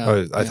Holocaust.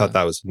 I thought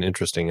that was an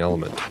interesting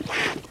element.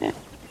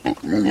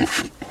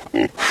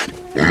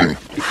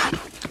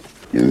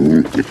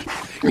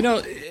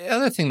 The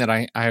other thing that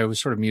I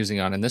was sort of musing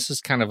on, and this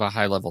is kind of a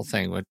high level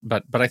thing,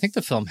 but I think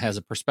the film has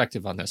a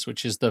perspective on this,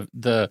 which is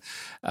the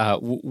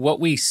what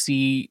we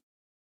see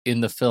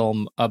in the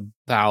film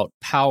about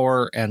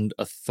power and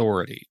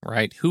authority,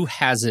 right? Who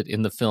has it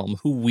in the film?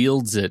 Who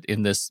wields it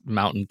in this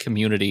mountain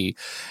community?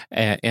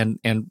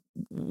 And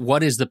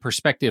what is the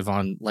perspective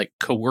on like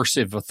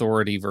coercive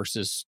authority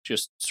versus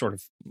just sort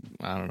of,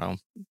 I don't know,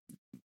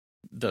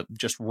 the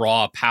just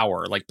raw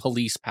power, like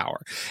police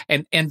power.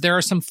 And there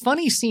are some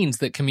funny scenes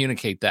that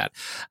communicate that.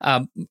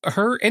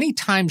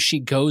 Anytime she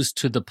goes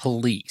to the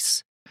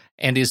police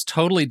and is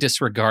totally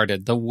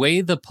disregarded, the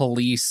way the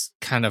police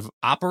kind of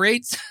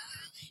operates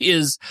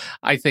is,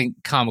 I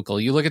think, comical.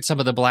 You look at some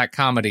of the black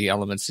comedy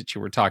elements that you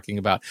were talking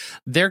about.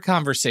 Their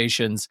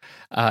conversations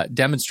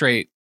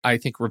demonstrate, I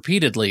think,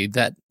 repeatedly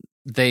that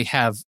they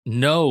have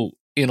no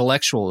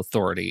intellectual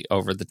authority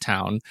over the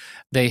town.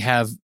 They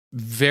have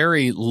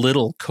very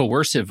little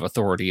coercive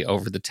authority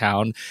over the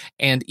town,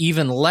 and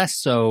even less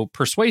so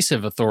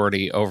persuasive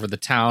authority over the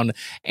town.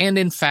 And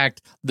in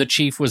fact, the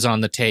chief was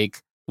on the take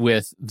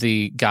with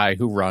the guy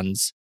who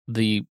runs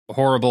the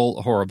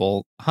horrible,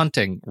 horrible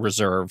hunting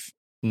reserve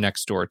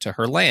next door to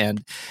her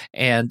land.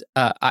 And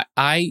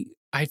I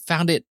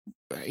found it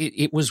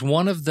was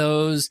one of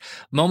those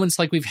moments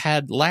like we've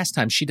had last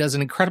time. She does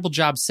an incredible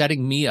job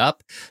setting me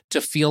up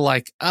to feel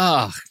like,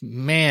 oh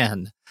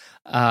man,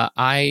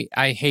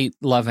 I hate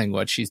loving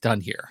what she's done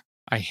here.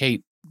 I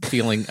hate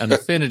feeling an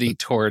affinity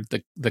toward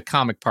the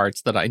comic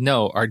parts that I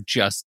know are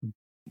just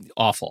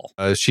awful.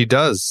 She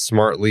does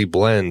smartly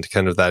blend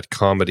kind of that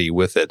comedy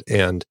with it,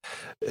 and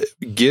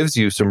gives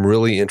you some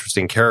really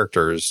interesting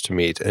characters to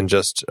meet. And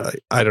just,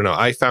 I don't know,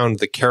 I found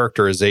the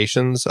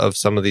characterizations of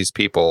some of these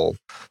people,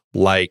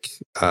 like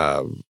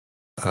I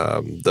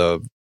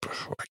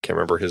can't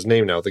remember his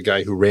name now, the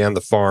guy who ran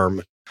the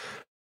farm,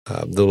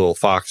 the little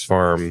fox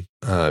farm,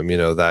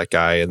 that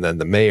guy, and then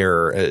the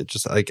mayor.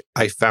 Just like,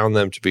 I found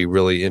them to be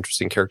really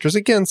interesting characters.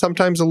 Again,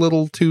 sometimes a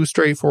little too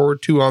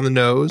straightforward, too on the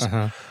nose.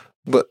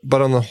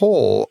 But on the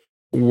whole,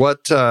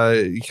 what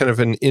kind of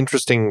an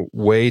interesting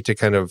way to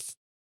kind of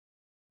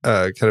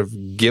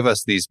give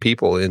us these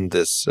people in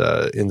this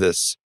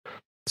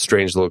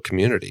strange little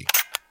community.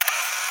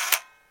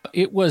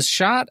 It was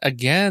shot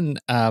again.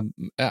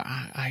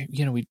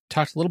 We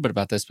talked a little bit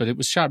about this, but it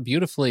was shot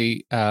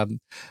beautifully by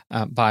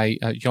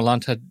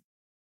Jolanta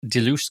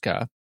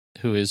Dilushka,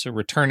 who is a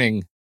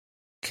returning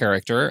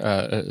character,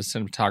 a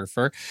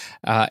cinematographer,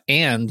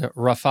 and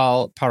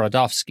Rafal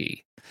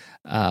Paradovsky.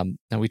 And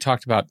we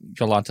talked about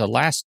Jolanta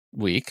last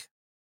week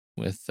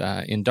with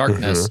In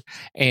Darkness,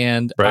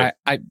 and right.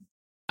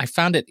 I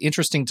found it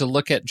interesting to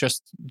look at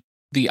just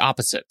the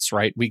opposites,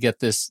 right? We get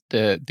this,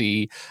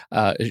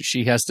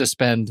 she has to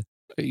spend,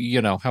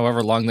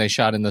 however long they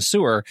shot in the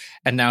sewer,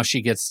 and now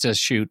she gets to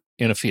shoot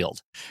in a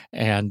field.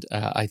 And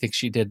I think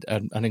she did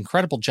an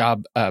incredible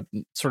job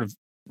sort of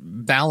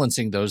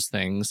balancing those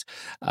things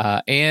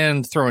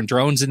and throwing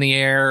drones in the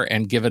air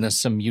and giving us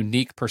some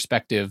unique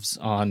perspectives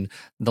on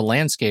the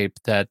landscape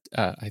that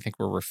I think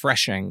were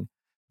refreshing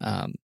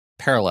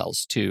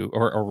parallels to,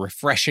 or a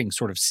refreshing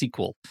sort of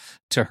sequel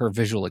to her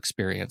visual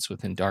experience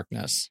within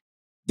Darkness.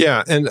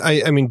 Yeah, and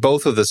I mean,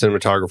 both of the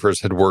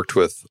cinematographers had worked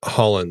with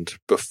Holland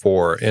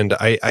before, and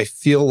I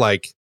feel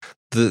like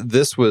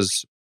this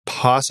was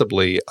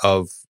possibly,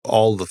 of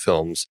all the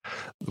films,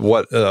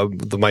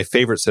 my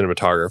favorite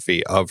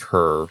cinematography of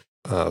her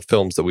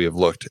films that we have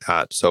looked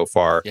at so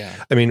far. Yeah.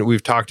 I mean,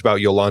 we've talked about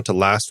Yolanta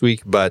last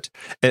week, but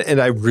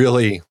and I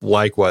really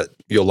like what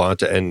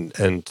Yolanta and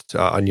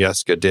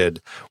Agnieszka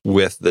did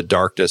with the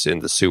darkness in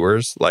the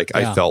sewers. Like,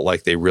 I felt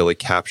like they really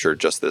captured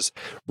just this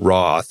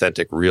raw,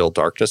 authentic, real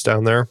darkness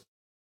down there.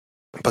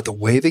 But the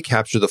way they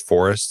capture the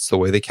forests, the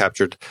way they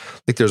captured,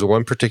 like, there's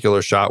one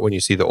particular shot when you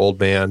see the old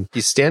man,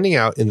 he's standing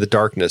out in the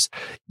darkness,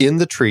 in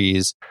the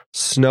trees,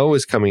 snow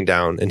is coming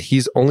down, and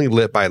he's only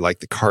lit by like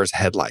the car's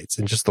headlights.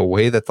 And just the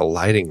way that the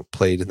lighting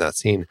played in that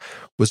scene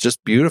was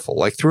just beautiful.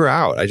 Like,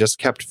 throughout, I just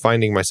kept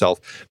finding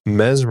myself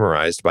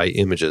mesmerized by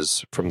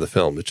images from the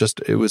film.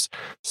 It was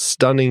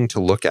stunning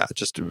to look at,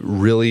 just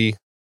really,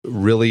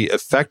 really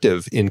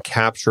effective in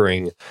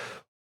capturing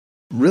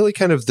really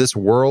kind of this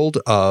world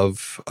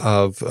of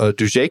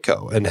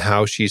Dužeko, and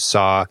how she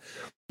saw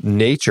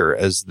nature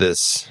as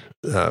this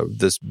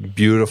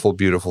beautiful,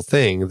 beautiful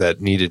thing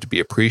that needed to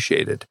be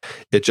appreciated.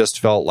 It just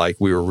felt like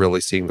we were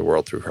really seeing the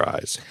world through her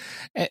eyes.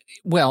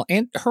 Well,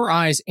 and her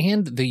eyes,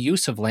 and the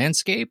use of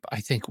landscape, I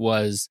think,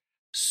 was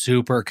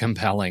super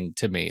compelling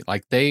to me.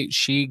 Like,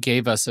 she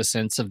gave us a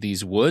sense of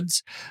these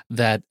woods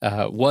that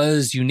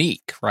was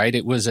unique, right?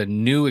 It was a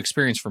new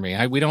experience for me.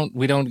 We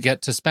don't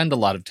get to spend a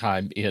lot of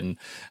time in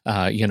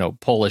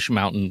Polish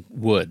mountain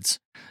woods,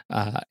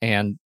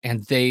 and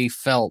they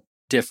felt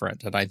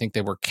different, and I think they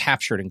were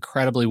captured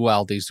incredibly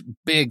well. These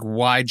big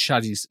wide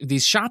shots,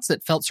 these shots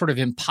that felt sort of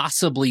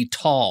impossibly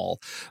tall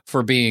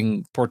for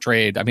being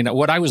portrayed. I mean,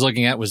 what I was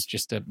looking at was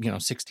just a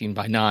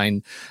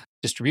 16:9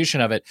 distribution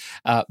of it,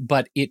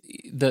 but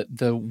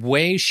the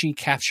way she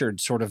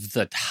captured sort of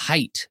the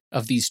height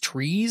of these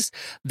trees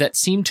that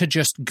seemed to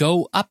just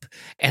go up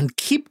and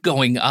keep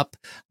going up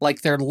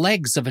like they're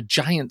legs of a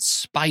giant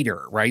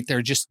spider, right?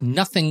 They're just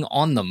nothing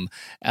on them,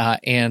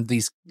 and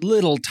these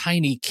little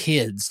tiny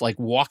kids like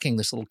walking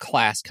this little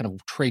class kind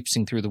of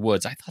traipsing through the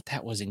woods. I thought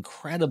that was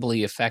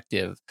incredibly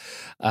effective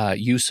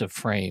use of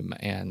frame,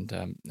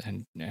 and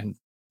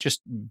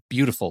just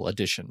beautiful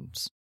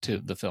additions to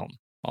the film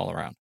all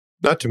around.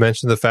 Not to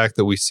mention the fact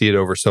that we see it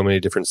over so many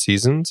different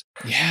seasons.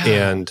 Yeah.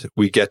 And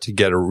we get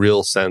a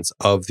real sense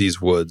of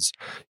these woods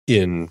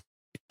in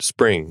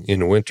spring,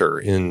 in winter,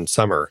 in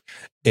summer.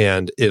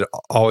 And it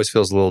always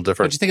feels a little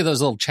different. What'd you think of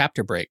those little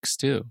chapter breaks,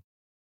 too?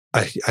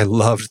 I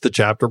loved the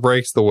chapter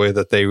breaks, the way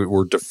that they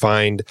were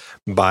defined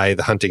by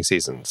the hunting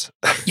seasons.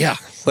 Yeah.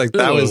 Like,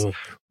 that was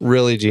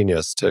really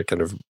genius to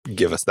kind of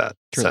give us that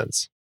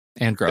sense.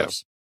 And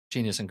gross. Yeah.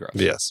 Genius and gross.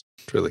 Yes,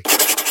 truly.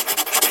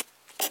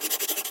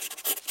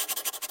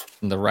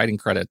 The writing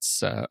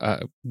credits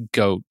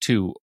go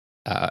to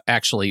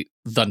actually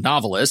the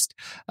novelist,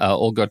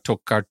 Olga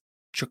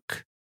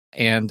Tokarczuk,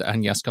 and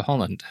Agnieszka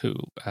Holland, who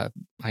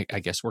I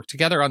guess worked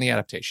together on the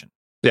adaptation.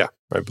 Yeah,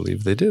 I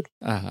believe they did.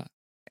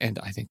 And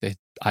I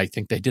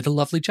think they did a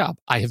lovely job.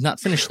 I have not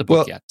finished the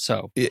book yet,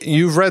 so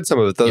you've read some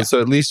of it, though,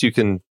 so at least you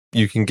can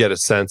get a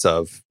sense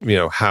of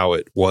how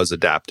it was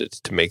adapted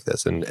to make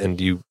this,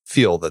 and you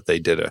feel that they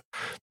did a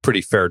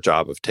pretty fair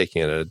job of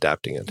taking it and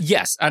adapting it.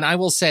 Yes, and I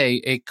will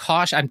say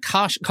I'm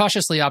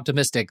cautiously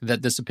optimistic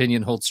that this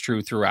opinion holds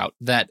true throughout.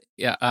 That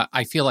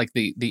I feel like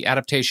the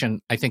adaptation,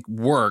 I think,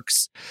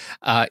 works.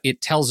 It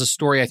tells a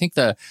story. I think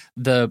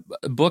the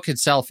book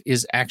itself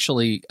is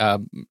actually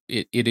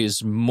it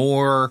is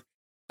more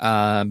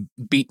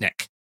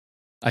beatnik,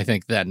 I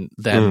think, than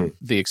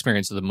the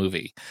experience of the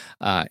movie.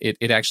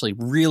 It actually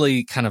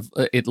really kind of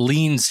it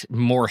leans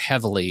more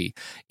heavily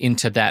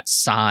into that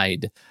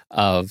side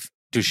of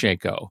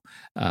Dužeko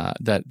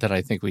that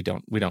I think we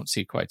don't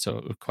see quite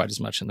as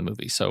much in the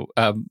movie. So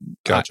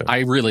gotcha. I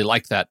really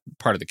like that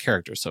part of the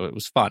character. So it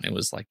was fun. It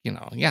was like,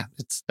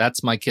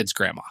 that's my kid's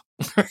grandma.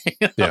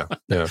 Yeah.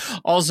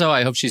 Also,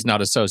 I hope she's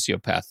not a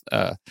sociopath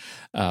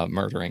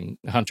murdering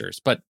hunters,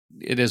 but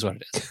it is what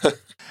it is.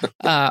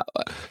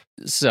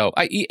 So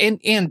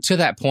and to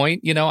that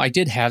point, I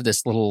did have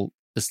this little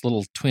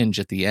twinge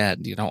at the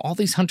end. All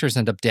these hunters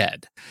end up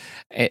dead,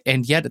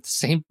 and yet at the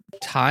same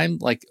time,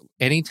 like,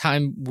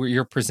 anytime where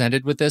you're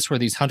presented with this, where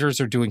these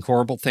hunters are doing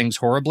horrible things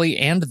horribly,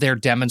 and they're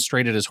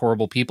demonstrated as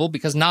horrible people,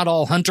 because not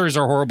all hunters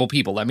are horrible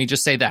people. Let me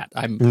just say that.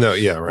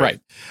 Right.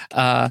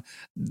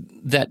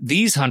 That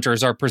these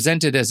hunters are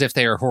presented as if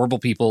they are horrible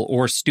people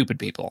or stupid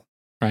people.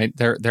 Right.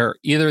 They're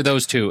either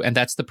those two, and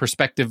that's the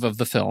perspective of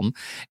the film.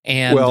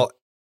 And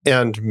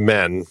and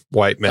men,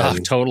 white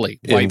men, totally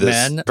in white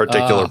this men,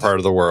 particular part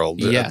of the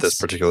world at this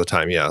particular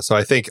time. Yeah, so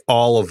I think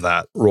all of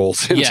that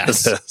rolls into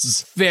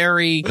this.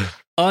 Very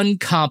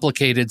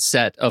uncomplicated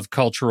set of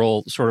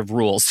cultural sort of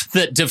rules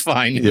that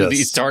define who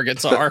these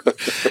targets are.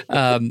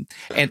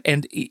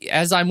 And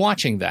as I'm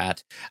watching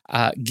that,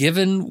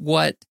 given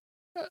what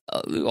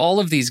all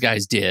of these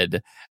guys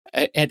did,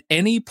 at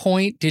any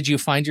point did you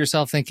find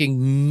yourself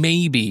thinking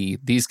maybe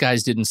these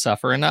guys didn't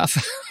suffer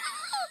enough?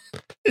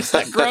 Is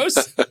that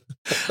gross?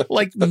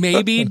 Like,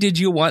 maybe did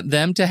you want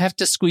them to have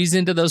to squeeze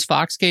into those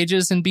fox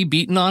cages and be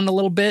beaten on a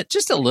little bit?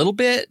 Just a little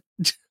bit?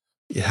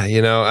 Yeah,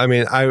 I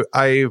mean,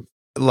 I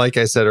like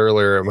I said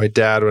earlier, my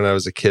dad, when I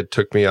was a kid,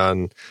 took me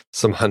on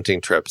some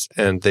hunting trips,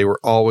 and they were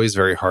always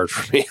very hard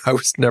for me. I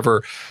was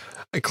never,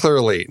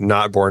 clearly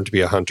not born to be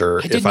a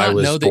hunter. I did not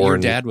know that your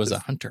dad was a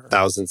hunter.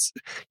 Thousands.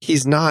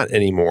 He's not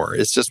anymore.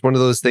 It's just one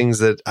of those things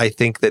that I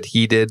think that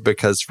he did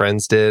because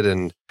friends did.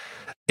 And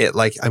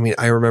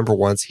I remember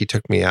once he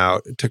took me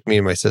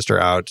and my sister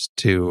out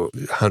to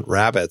hunt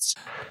rabbits.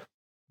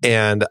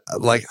 And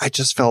I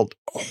just felt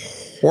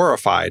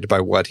horrified by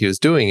what he was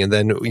doing. And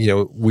then,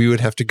 we would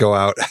have to go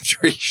out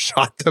after he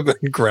shot them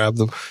and grab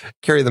them,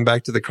 carry them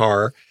back to the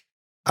car.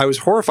 I was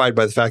horrified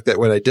by the fact that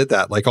when I did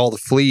that, all the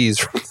fleas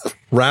from the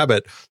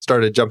rabbit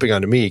started jumping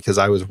onto me because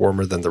I was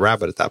warmer than the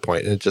rabbit at that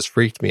point, and it just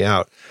freaked me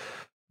out.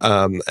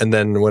 And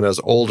then when I was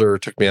older,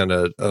 took me on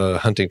a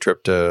hunting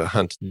trip to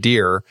hunt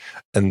deer.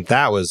 And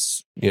that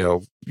was,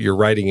 you're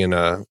riding in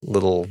a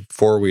little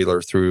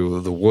four-wheeler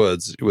through the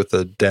woods with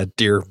a dead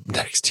deer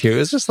next to you.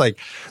 It's just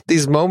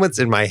these moments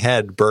in my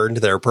head burned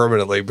there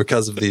permanently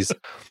because of these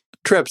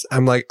trips.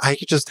 I'm like,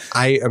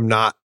 I am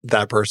not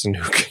that person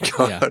who can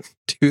go out and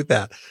do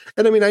that.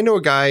 And I mean, I know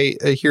a guy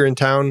here in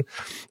town.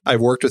 I've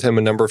worked with him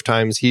a number of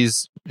times.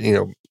 He's,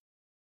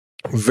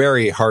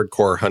 very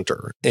hardcore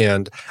hunter.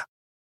 And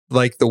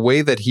the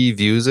way that he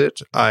views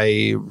it,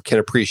 I can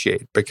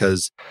appreciate,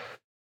 because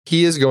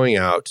he is going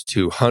out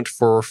to hunt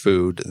for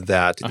food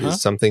that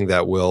is something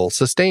that will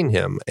sustain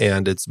him.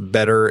 And it's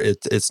better.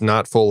 It's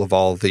not full of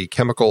all the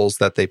chemicals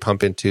that they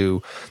pump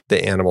into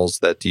the animals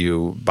that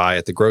you buy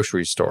at the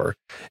grocery store.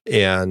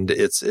 And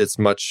it's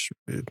much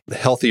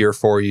healthier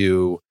for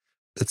you,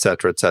 et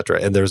cetera, et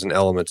cetera. And there's an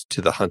element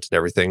to the hunt and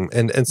everything.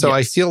 And so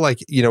I feel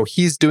like,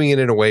 he's doing it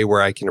in a way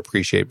where I can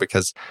appreciate,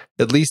 because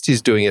at least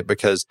he's doing it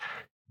because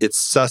it's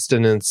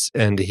sustenance,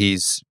 and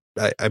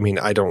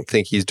I don't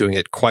think he's doing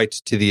it quite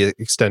to the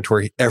extent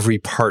where every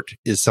part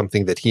is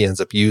something that he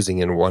ends up using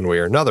in one way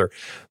or another.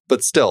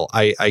 But still,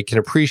 I can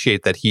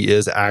appreciate that he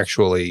is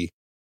actually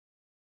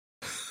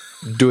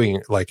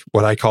doing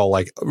what I call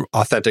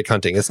authentic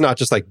hunting. It's not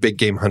just big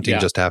game hunting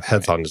just to have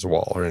heads on his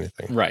wall or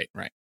anything. Right.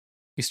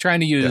 He's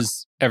trying to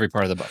use every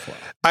part of the buffalo.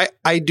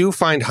 I do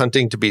find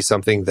hunting to be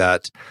something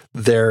that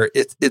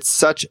it's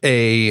such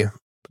a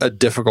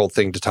difficult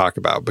thing to talk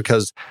about,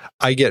 because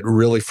I get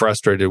really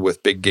frustrated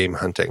with big game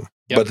hunting.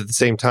 Yep. But at the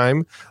same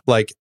time,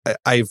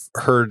 I've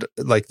heard,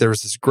 there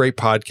was this great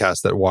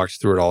podcast that walked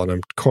through it all, and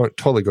I'm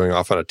totally going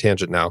off on a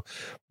tangent now,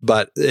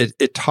 but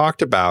it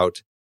talked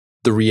about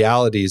the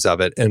realities of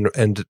it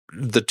and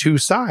the two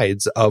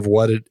sides of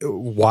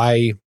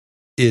why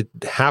it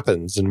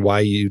happens and why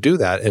you do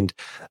that. And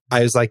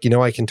I was like,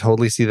 I can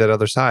totally see that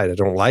other side. I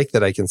don't like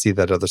that I can see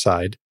that other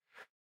side,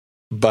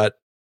 but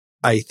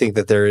I think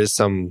that there is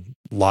some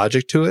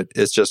logic to it.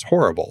 It's just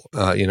horrible,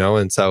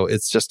 and so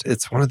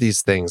it's one of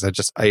these things.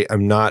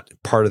 I'm not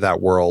part of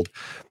that world.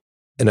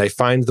 And I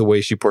find the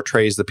way she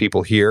portrays the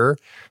people here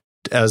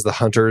as the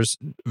hunters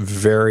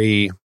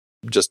very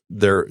just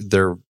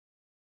their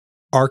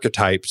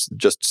archetypes,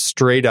 just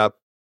straight up,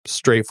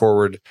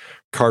 straightforward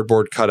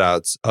cardboard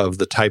cutouts of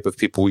the type of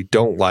people we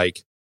don't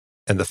like.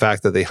 And the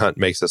fact that they hunt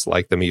makes us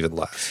like them even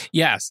less.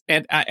 Yes.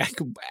 And I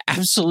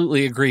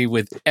absolutely agree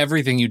with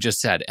everything you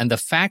just said. And the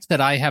fact that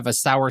I have a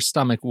sour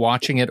stomach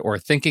watching it or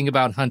thinking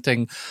about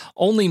hunting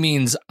only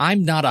means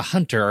I'm not a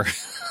hunter.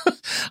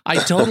 I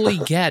totally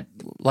get,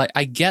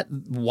 I get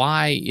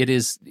why it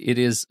is,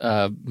 it's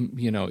a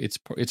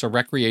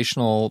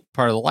recreational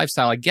part of the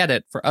lifestyle. I get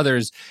it. For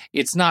others,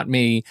 it's not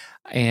me.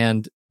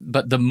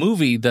 But the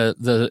movie,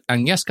 the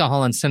Agnieszka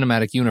Holland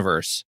cinematic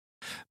universe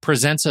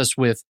presents us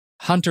with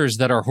hunters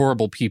that are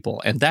horrible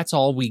people, and that's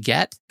all we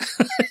get.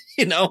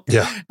 We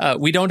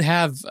don't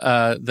have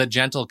the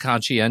gentle,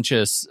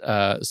 conscientious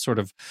sort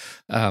of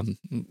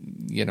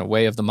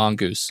way of the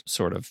mongoose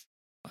sort of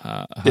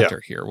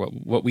hunter here.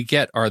 What we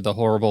get are the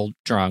horrible,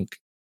 drunk,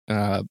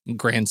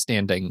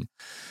 grandstanding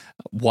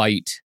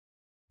white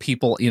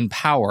people in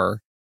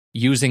power,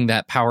 using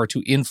that power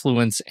to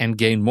influence and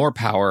gain more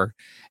power,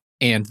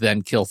 and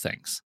then kill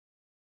things.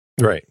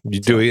 Right. You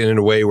do it in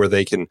a way where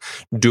they can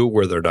do it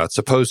where they're not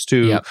supposed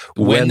to,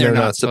 when they're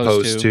not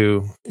supposed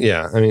to.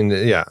 Yeah. I mean,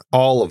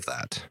 all of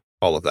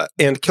that.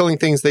 And killing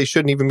things they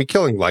shouldn't even be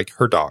killing, like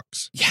her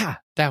dogs. Yeah.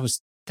 That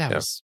was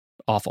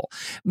awful.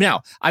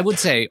 Now, I would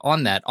say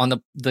on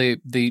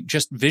the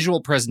just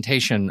visual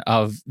presentation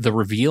of the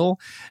reveal,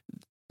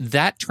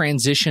 that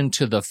transition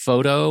to the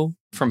photo,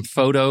 from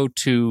photo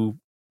to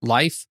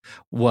life,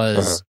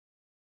 was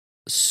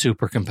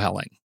super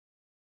compelling.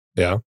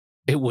 Yeah.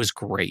 It was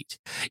great.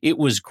 It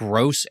was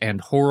gross and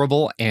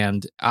horrible,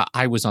 and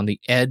I was on the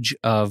edge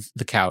of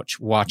the couch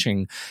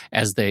watching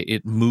as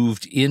it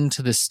moved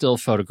into the still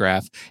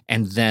photograph,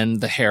 and then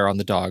the hair on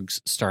the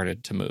dogs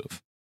started to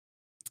move.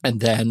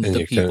 And then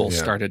the people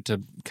started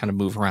to kind of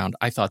move around.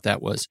 I thought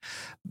that was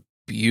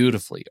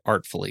beautifully,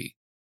 artfully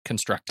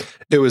constructed.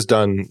 It was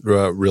done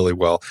really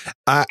well.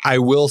 I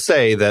will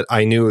say that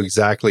I knew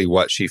exactly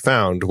what she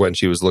found when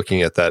she was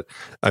looking at that.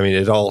 I mean,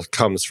 it all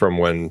comes from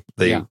when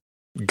they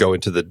go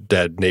into the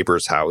dead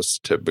neighbor's house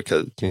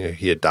because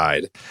he had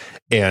died,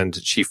 and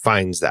she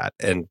finds that.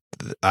 And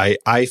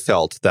I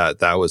felt that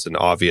was an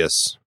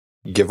obvious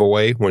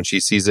giveaway when she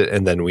sees it,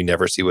 and then we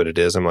never see what it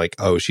is. I'm like,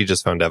 oh, she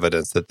just found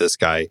evidence that this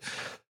guy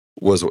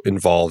was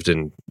involved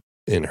in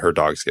her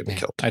dogs getting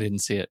killed. I didn't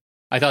see it.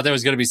 I thought there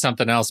was going to be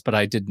something else, but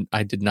I did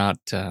not.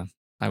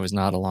 I was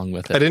not along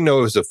with it. I didn't know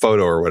it was a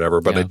photo or whatever,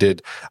 but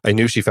I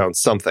knew she found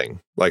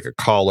something like a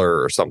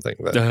collar or something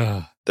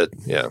that.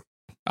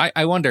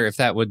 I wonder if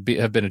that would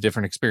have been a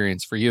different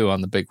experience for you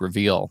on the big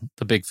reveal,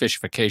 the big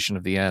fishification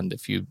of the end,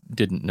 if you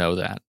didn't know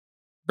that,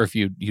 or if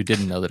you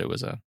didn't know that it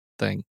was a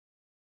thing.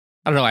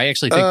 I don't know. I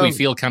actually think we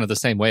feel kind of the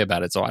same way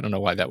about it, so I don't know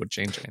why that would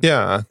change anything.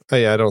 Yeah,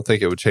 I don't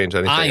think it would change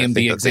anything. I am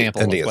the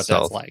example of what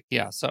that's like.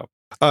 Yeah, so.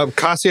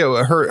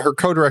 Kasia, her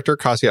co-director,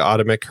 Kasia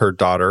Adamic, her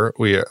daughter,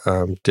 we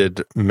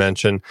did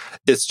mention.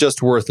 It's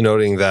just worth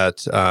noting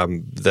that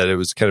that it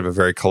was kind of a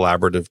very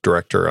collaborative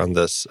director on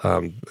this.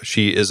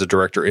 She is a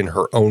director in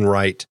her own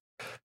right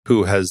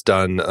who has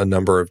done a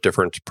number of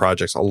different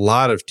projects, a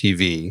lot of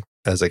TV,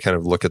 as I kind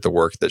of look at the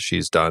work that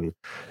she's done.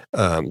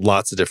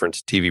 Lots of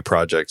different TV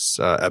projects,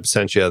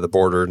 Absentia, The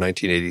Border,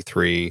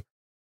 1983,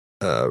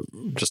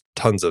 just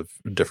tons of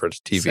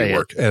different TV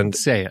work. And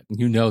say it.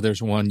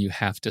 There's one you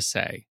have to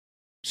say.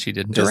 She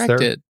didn't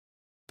direct it,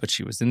 but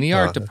she was in the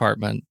art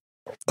department.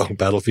 Oh,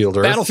 Battlefield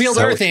Earth. Battlefield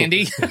Earth,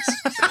 Andy.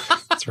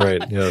 That's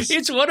right, yes.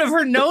 It's one of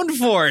her known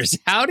fors.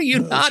 How do you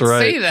not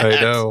say that?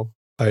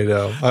 I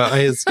know. I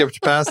had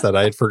skipped past that.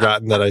 I had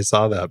forgotten that I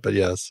saw that, but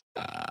yes.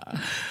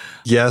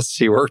 Yes,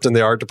 she worked in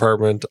the art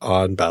department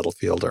on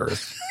Battlefield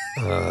Earth.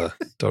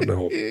 Don't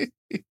know.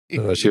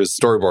 She was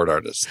a storyboard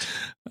artist.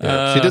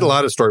 She did a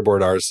lot of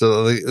storyboard art.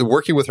 So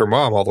working with her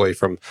mom all the way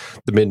from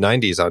the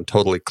mid-90s on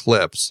Total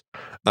Eclipse.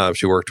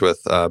 She worked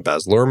with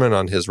Baz Luhrmann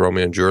on his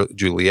Romeo and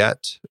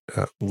Juliet.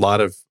 A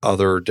lot of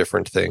other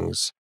different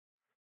things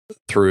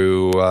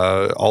through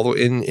all the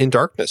way in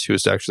Darkness. She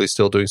was actually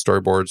still doing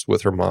storyboards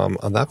with her mom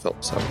on that film.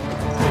 So.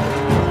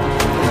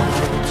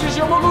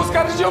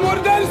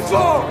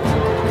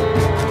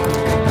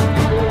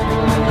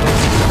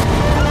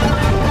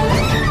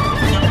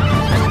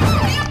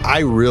 I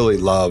really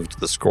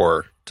loved the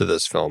score to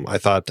this film. I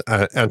thought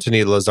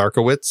Antoni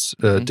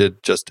Lazarkowicz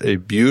did just a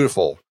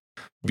beautiful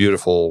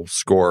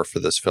score for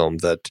this film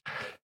that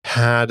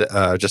had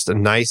just a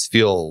nice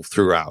feel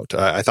throughout.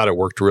 I thought it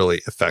worked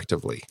really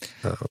effectively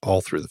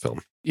all through the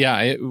film.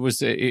 Yeah, it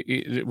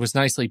was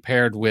nicely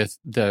paired with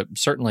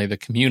certainly the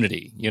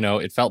community.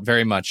 It felt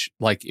very much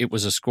like it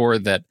was a score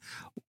that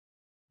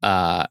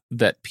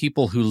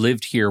people who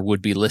lived here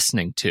would be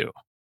listening to.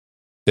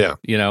 Yeah.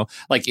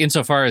 Like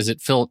insofar as it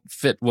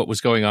fit what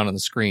was going on the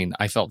screen,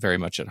 I felt very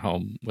much at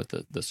home with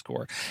the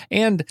score.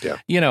 And,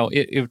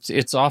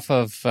 it's off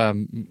of,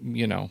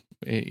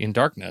 In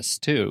Darkness,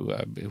 too.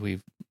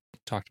 We've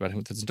talked about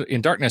him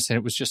In Darkness, and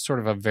it was just sort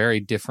of a very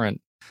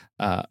different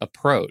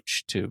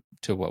approach to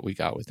what we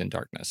got with In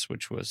Darkness,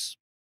 which was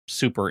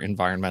super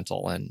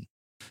environmental and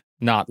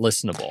not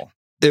listenable.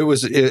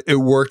 It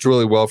worked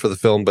really well for the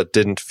film, but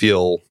didn't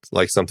feel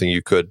like something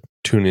you could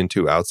tune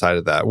into outside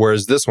of that.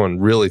 Whereas this one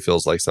really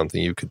feels like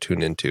something you could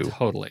tune into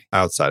totally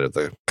outside of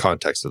the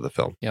context of the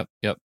film. Yep.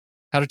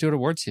 How'd it do at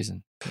award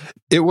season?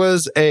 It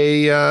was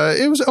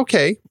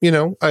okay.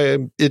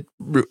 It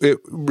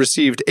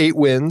received 8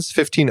 wins,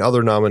 15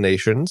 other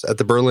nominations at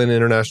the Berlin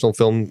International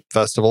Film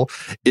Festival.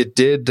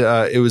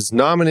 It was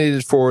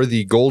nominated for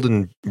the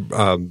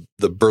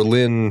the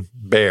Berlin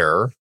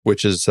Bear,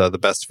 which is the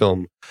best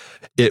film.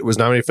 It was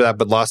nominated for that,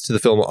 but lost to the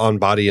film On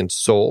Body and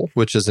Soul,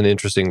 which is an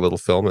interesting little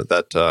film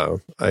that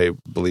I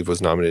believe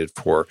was nominated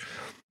for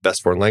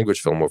Best Foreign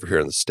Language Film over here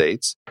in the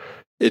States.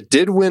 It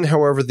did win,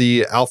 however,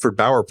 the Alfred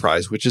Bauer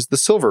Prize, which is the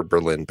silver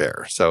Berlin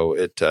Bear. So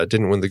it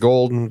didn't win the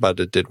golden, but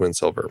it did win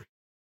silver.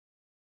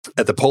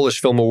 At the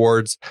Polish Film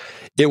Awards,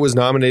 it was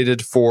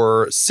nominated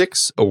for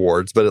 6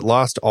 awards, but it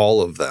lost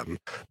all of them.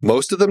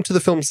 Most of them to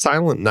the film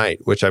Silent Night,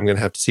 which I'm going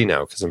to have to see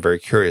now because I'm very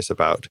curious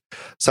about.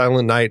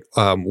 Silent Night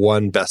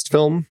won Best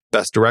Film,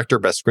 Best Director,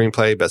 Best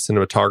Screenplay, Best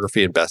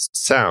Cinematography, and Best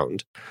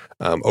Sound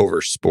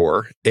over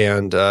Spoor.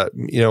 And,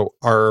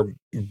 our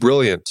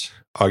brilliant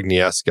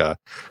Agnieszka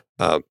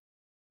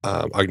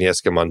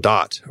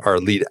Mondat, our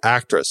lead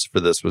actress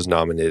for this, was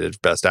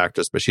nominated Best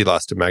Actress, but she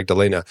lost to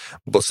Magdalena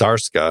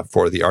Bosarska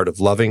for The Art of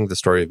Loving, the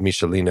story of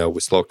Michalina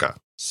Wisloka.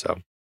 So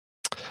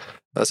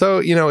what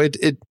are you going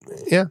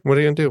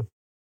to do?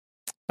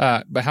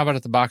 But how about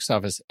at the box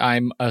office?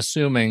 I'm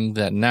assuming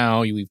that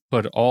now you've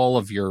put all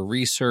of your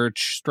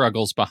research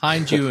struggles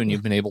behind you and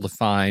you've been able to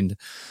find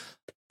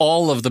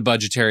all of the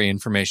budgetary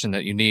information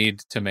that you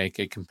need to make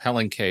a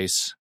compelling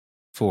case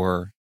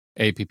for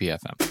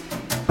APPFM.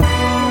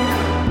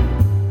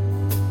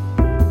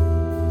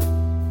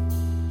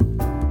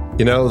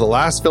 The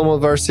last film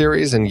of our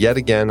series, and yet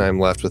again, I'm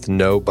left with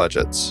no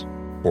budgets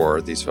for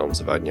these films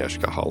of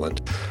Agnieszka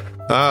Holland.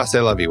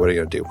 C'est la vie. What are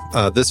you going to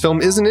do? This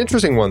film is an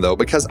interesting one, though,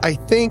 because I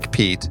think,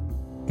 Pete,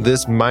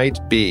 this might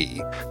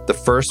be the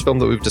first film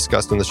that we've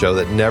discussed on the show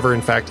that never,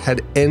 in fact,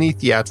 had any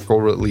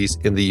theatrical release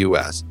in the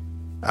U.S.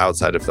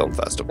 outside of film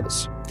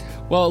festivals.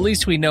 Well, at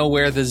least we know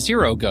where the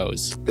zero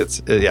goes.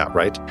 It's yeah,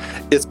 right.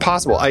 It's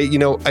possible.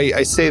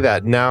 I say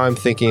that now. I'm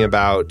thinking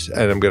about,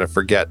 and I'm going to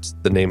forget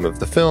the name of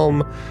the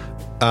film.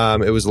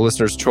 It was a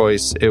listener's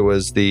choice. It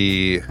was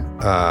the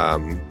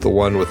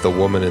one with the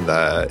woman in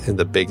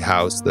the big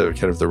house, the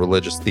kind of the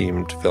religious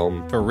themed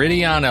film.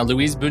 Viridiana,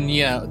 Louise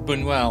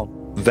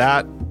Buñuel.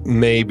 That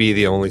may be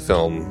the only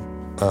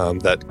film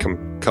that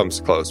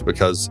comes close,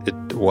 because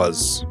it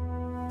was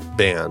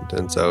banned,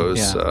 and so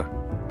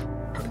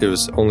it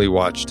was only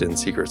watched in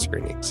secret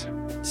screenings.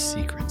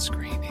 Secret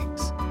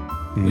screenings.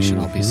 We should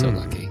all be so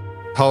lucky.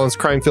 Holland's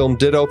crime film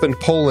did open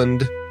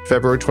Poland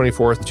February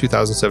 24th,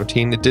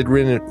 2017. It did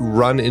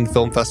run in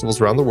film festivals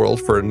around the world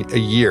for a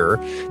year,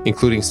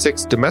 including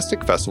 6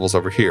 domestic festivals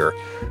over here.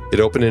 It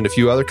opened in a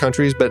few other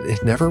countries, but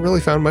it never really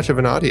found much of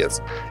an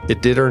audience.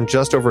 It did earn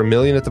just over $1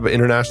 million at the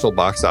international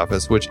box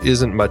office, which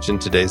isn't much in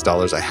today's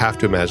dollars. I have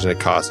to imagine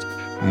it cost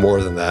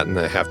more than that, and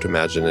I have to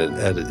imagine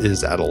it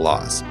is at a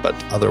loss. But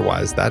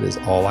otherwise, that is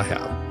all I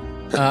have.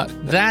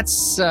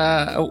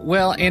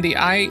 Well, Andy,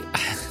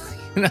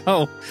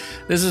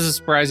 this is a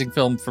surprising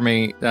film for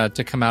me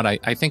to come out.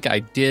 I think I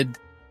did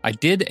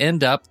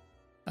end up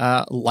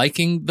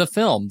liking the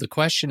film. The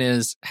question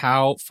is,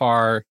 how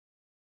far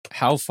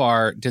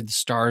did the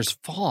stars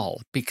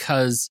fall?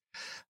 Because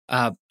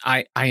I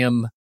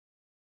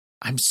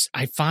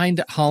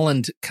find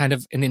Holland kind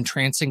of an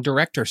entrancing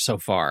director so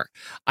far.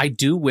 I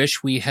do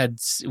wish we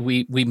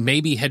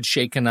maybe had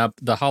shaken up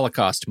the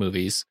Holocaust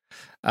movies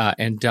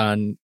and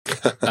done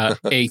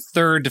a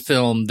third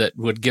film that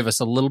would give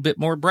us a little bit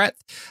more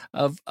breadth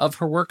of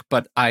her work.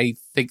 But I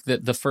think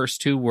that the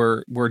first two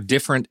were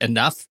different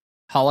enough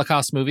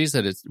Holocaust movies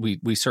that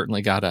we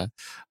certainly got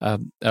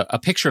a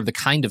picture of the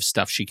kind of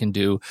stuff she can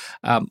do.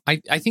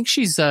 I think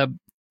she's a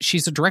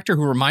director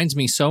who reminds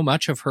me so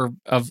much of her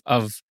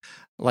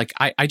like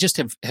I just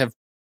have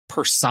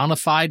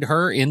personified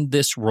her in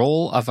this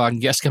role of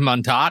Agnieszka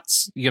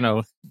Montat's,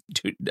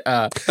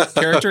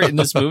 character in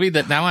this movie,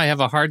 that now I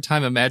have a hard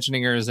time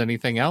imagining her as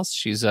anything else.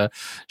 She's a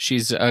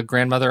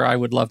grandmother I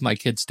would love my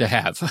kids to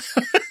have.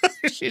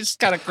 She's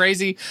got a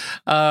crazy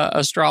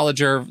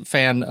astrologer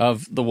fan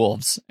of the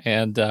wolves,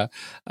 and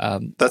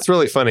that's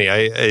really funny.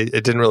 I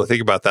didn't really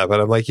think about that,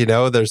 but I'm like,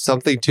 there's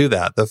something to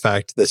that. The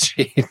fact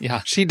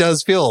that she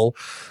does feel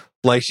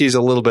like she's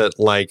a little bit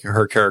like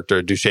her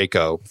character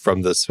Dusheko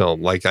from this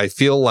film. Like, I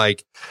feel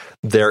like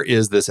there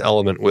is this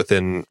element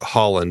within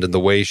Holland and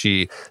the way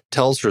she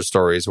tells her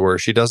stories where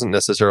she's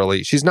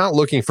not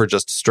looking for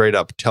just straight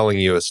up telling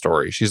you a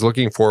story. She's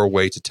looking for a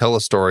way to tell a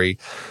story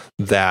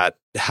that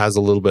has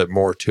a little bit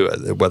more to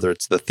it, whether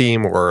it's the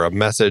theme or a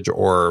message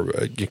or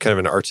kind of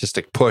an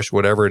artistic push,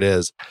 whatever it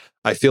is.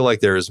 I feel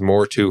like there is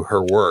more to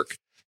her work,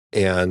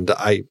 and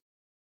I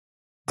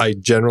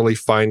generally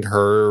find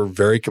her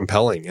very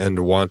compelling and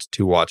want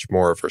to watch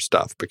more of her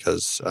stuff,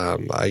 because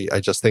I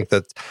just think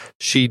that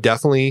she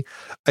definitely...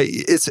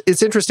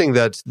 It's interesting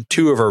that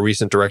 2 of our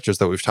recent directors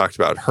that we've talked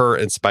about, her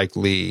and Spike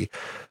Lee,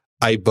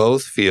 I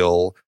both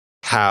feel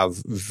have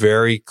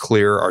very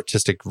clear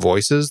artistic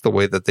voices, the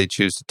way that they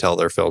choose to tell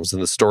their films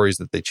and the stories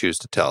that they choose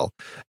to tell.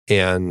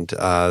 And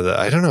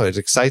I don't know, it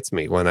excites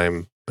me when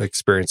I'm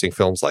experiencing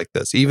films like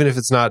this, even if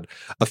it's not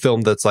a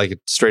film that's like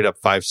straight up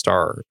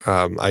 5-star.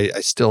 I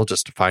still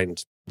just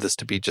find this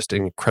to be just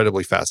an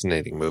incredibly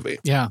fascinating movie.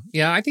 Yeah.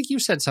 I think you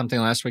said something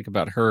last week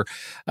about her,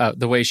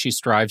 the way she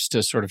strives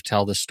to sort of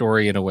tell the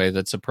story in a way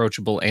that's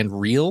approachable and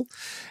real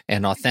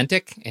and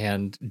authentic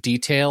and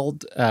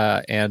detailed.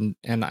 And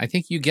I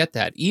think you get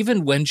that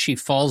even when she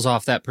falls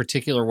off that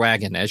particular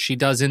wagon, as she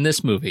does in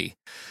this movie.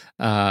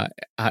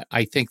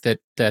 I think that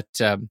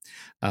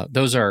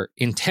those are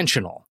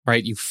intentional,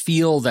 right? You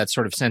feel that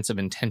sort of sense of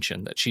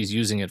intention, that she's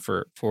using it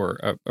for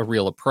a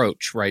real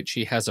approach, right?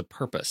 She has a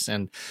purpose,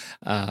 and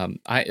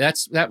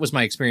that was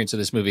my experience of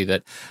this movie.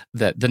 That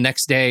the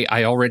next day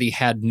I already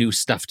had new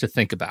stuff to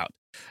think about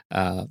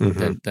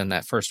than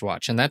that first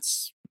watch, and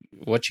that's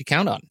what you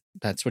count on.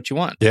 That's what you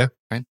want. Yeah,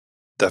 right.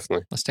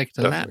 Definitely. Let's take it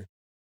to the mat.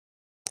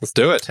 Let's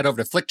do it. Head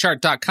over to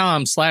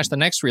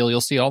flickchart.com/thenextreel.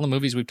 You'll see all the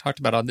movies we've talked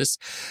about on this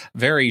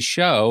very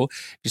show.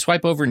 If you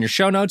swipe over in your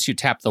show notes, you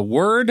tap the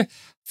word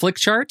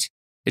Flickchart.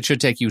 It should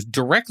take you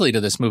directly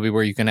to this movie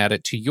where you can add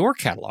it to your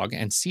catalog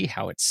and see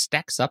how it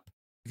stacks up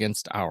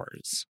against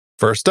ours.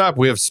 First up,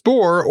 we have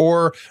Spoor,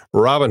 or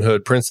Robin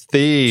Hood, Prince of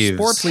Thieves.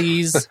 Spoor,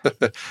 please.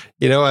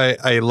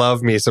 I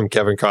love me some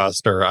Kevin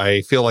Costner.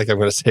 I feel like I'm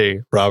going to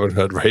say Robin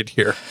Hood right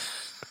here.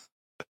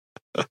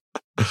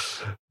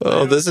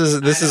 Oh, this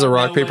is a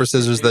rock, paper,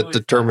 scissors that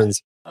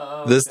determines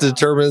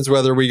determines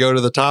whether we go to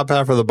the top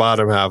half or the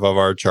bottom half of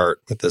our chart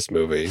with this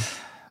movie.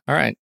 All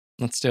right,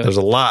 let's do it. There's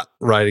a lot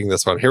riding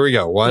this one. Here we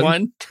go.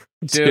 One,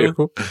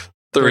 two,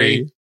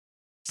 three.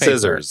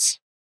 Scissors.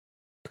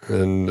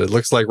 And it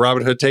looks like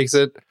Robin Hood takes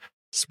it.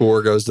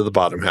 Spoor goes to the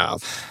bottom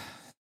half.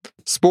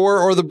 Spoor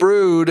or The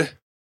Brood.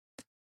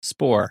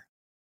 Spoor.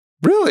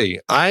 Really?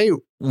 I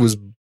was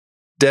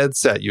dead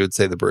set you would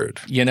say The Brood.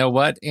 You know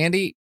what,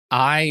 Andy?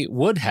 I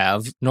would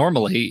have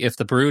normally if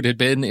The Brood had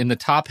been in the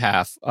top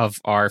half of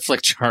our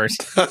flick chart.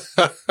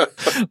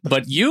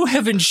 But you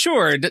have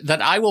ensured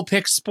that I will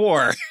pick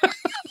Spoor.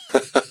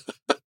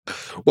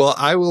 Well,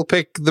 I will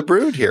pick The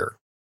Brood here.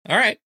 All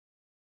right.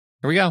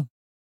 Here we go.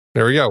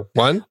 There we go.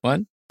 One,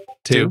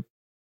 two,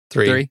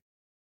 three.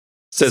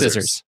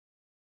 Scissors.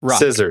 Rock.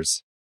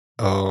 Scissors.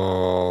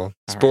 Oh,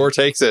 Spoor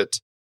takes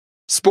it.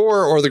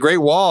 Spoor or The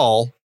Great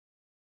Wall.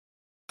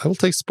 I will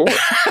take Spoor.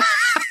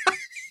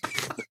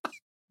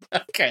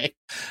 Okay.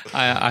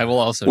 I will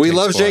also We take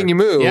love Spoor. Zhang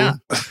Yimou. Yeah.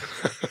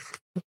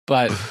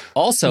 But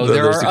also, Then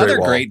there there's are The Great other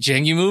Wall. great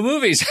Zhang Yimou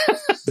movies.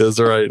 That's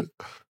right.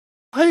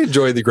 I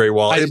enjoy The Great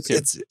Wall. I do It's too.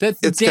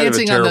 it's It's kind of a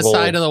dancing on the terrible,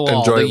 side of the wall.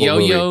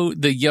 enjoyable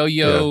The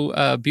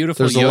yo-yo,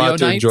 beautiful There's a yo-yo lot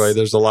to nights. enjoy.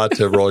 There's a lot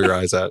to roll your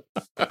eyes at.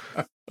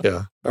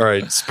 Yeah. All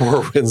right.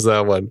 Spoor wins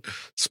that one.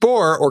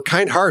 Spoor or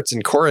Kind Hearts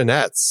and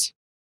Coronets.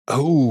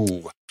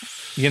 Oh,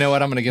 You know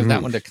what? I'm going to give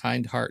that one to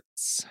Kind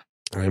Hearts.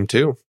 I am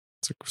too.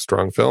 It's a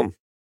strong film.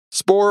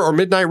 Spoor or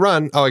Midnight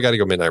Run. Oh, I got to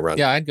go Midnight Run.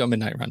 Yeah, I'd go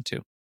Midnight Run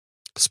too.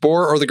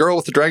 Spoor or The Girl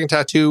with the Dragon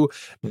Tattoo.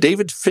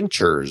 David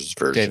Fincher's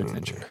version. David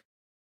Fincher.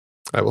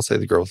 I will say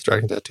The Girl with the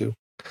Dragon Tattoo.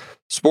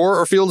 Spoor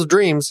or Field of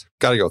Dreams.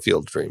 Got to go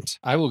Field of Dreams.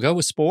 I will go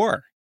with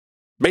Spoor.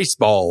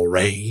 Baseball,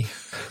 Ray.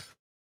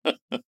 All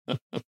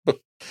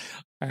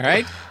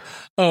right.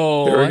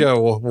 Oh, Here we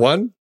go.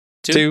 One,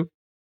 two,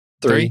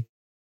 three.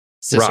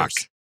 Scissors. Rock.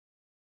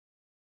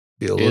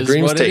 Field of Is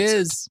Dreams what it takes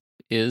it.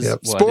 is Yep.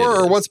 what Spoor it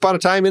or is. Once Upon a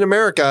Time in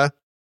America.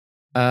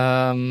 Oh,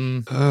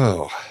 I'm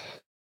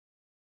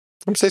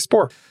going to say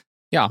Spoor.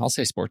 yeah, I'll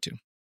say Spoor too.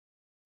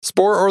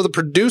 Spoor or The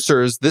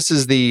Producers. This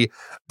is the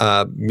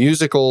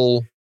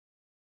musical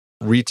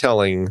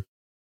retelling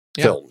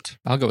Yeah. filmed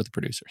I'll go with The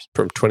Producers.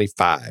 from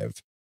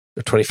 2005.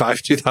 From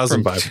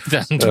 2005.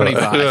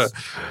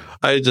 2025.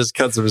 I just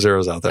cut some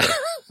zeros out there.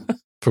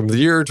 From the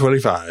year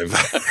 25.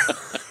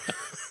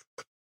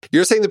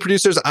 You're saying The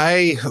Producers.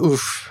 I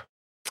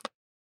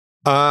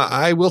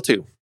will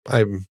too.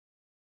 I'm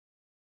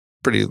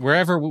pretty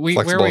Where we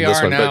flexible on this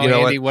are one, now, but you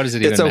know Andy, what does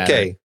it even it's matter?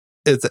 okay.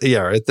 It's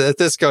at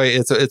this guy,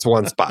 it's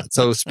one spot.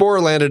 So Spoor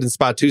landed in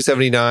spot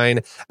 279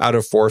 out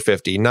of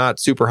 450. Not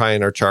super high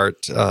in our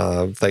chart,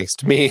 thanks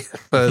to me.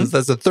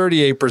 That's a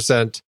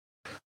 38%,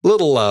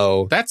 little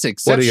low. That's What are you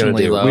exceptionally going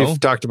to do? low. We've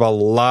talked about a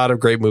lot of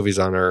great movies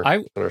on our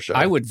show.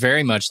 I would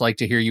very much like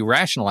to hear you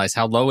rationalize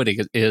how low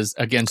it is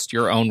against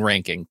your own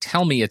ranking.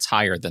 Tell me it's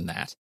higher than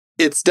that.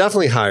 It's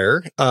definitely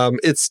higher.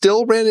 It's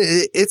still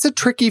it's a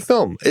tricky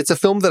film. It's a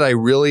film that I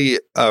really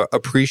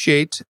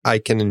appreciate. I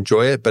can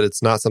enjoy it, but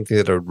it's not something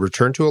that I would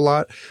return to a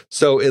lot.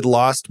 So it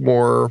lost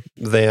more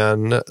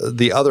than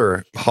the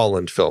other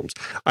Holland films.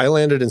 I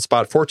landed in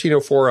spot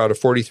 1404 out of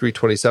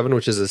 4327,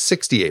 which is a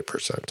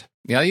 68%.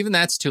 Yeah, even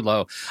that's too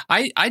low.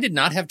 I did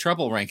not have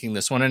trouble ranking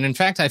this one. And in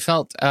fact, I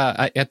felt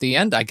at the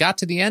end, I got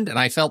to the end and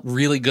I felt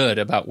really good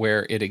about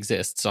where it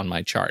exists on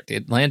my chart.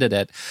 It landed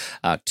at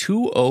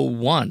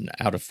 201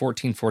 out of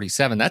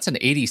 1447. That's an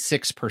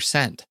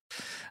 86%.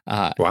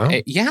 Wow.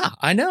 Yeah,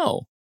 I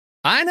know.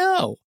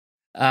 And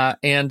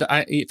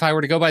if I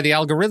were to go by the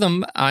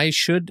algorithm, I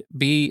should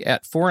be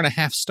at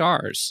 4.5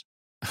 stars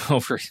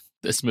over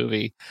this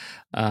movie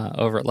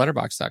over at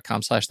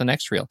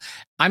letterboxd.com/thenextreel.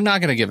 I'm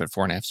not going to give it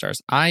 4.5 stars.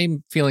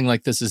 I'm feeling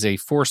like this is a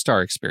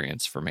 4-star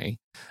experience for me.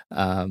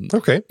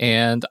 Okay.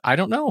 And I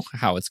don't know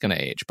how it's going to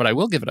age, but I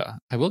will give it a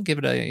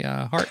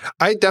heart.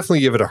 I definitely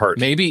give it a heart.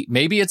 Maybe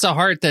it's a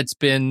heart that's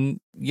been,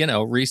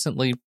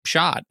 recently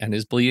shot and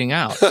is bleeding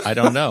out. I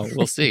don't know.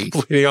 We'll see.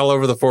 Bleeding all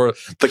over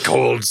the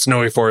cold,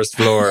 snowy forest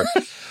floor.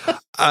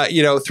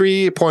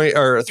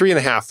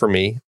 3.5 for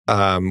me.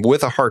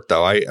 With a heart,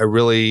 though, I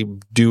really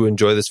do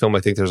enjoy this film. I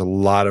think there's a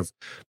lot of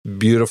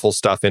beautiful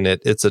stuff in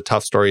it. It's a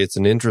tough story. It's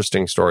an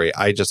interesting story.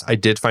 I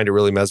did find it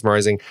really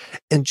mesmerizing.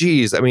 And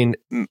geez, I mean,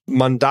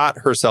 Mandat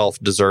herself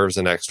deserves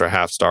an extra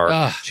half star.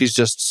 Ugh. She's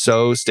just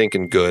so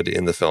stinking good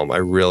in the film. I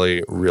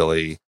really,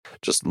 really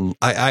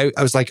I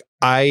was like,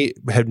 I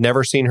had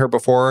never seen her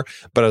before,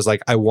 but I was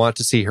like, I want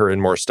to see her in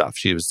more stuff.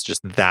 She was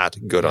just that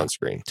good on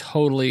screen.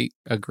 Totally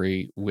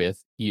agree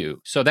with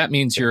you. So that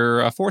means you're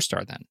a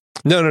 4-star then.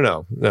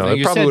 No.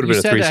 It probably would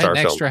have been a 3-star an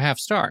film. extra half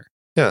star.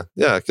 Yeah,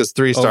 because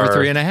 3-star.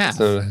 Over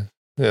 3.5.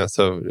 Yeah,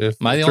 so if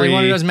Am I the only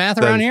one who does math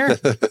around here?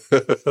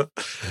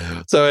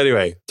 So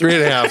anyway,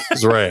 3.5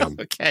 is where I am.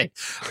 Okay.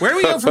 Where do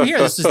we go from here?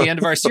 This is the end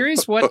of our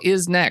series. What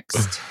is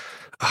next?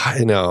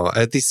 I know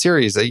at these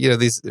series,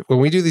 these when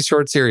we do these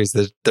short series,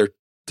 we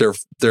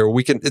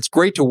can. It's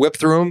great to whip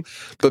through them,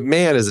 but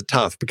man, is it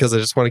tough because I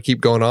just want to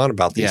keep going on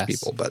about these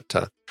people.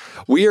 But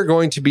we are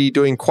going to be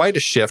doing quite a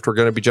shift. We're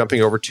going to be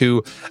jumping over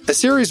to a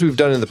series we've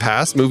done in the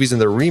past, movies and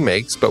their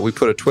remakes, but we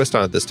put a twist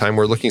on it this time.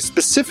 We're looking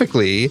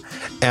specifically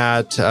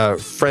at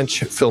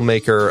French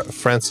filmmaker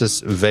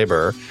Francis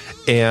Weber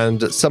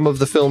and some of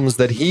the films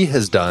that he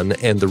has done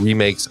and the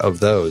remakes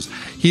of those.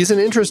 He's an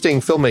interesting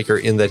filmmaker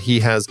in that he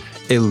has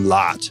a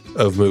lot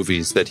of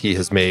movies that he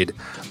has made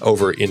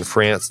over in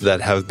France that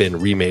have been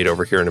remade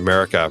over here in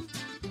America.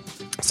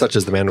 such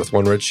as The Man with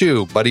One Red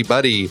Shoe, Buddy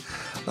Buddy,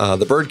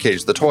 The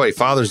Birdcage, The Toy,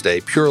 Father's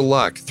Day, Pure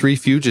Luck, Three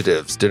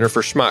Fugitives, Dinner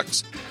for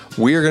Schmucks.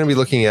 We are going to be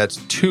looking at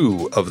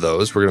 2 of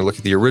those. We're going to look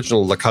at the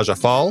original La Cage aux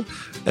Folles,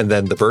 and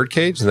then The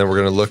Birdcage, and then we're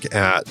going to look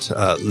at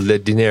Le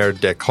Dîner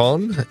de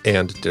Con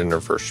and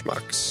Dinner for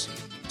Schmucks.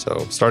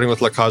 So starting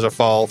with La Cage aux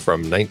Folles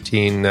from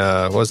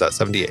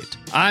 78.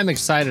 I'm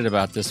excited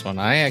about this one.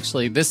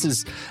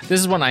 This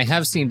is one I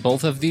have seen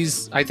both of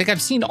these. I think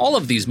I've seen all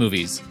of these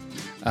movies.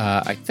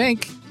 I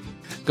think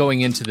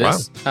going into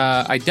this,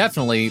 wow. I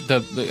definitely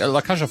the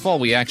La Cage aux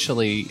Folles. We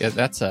actually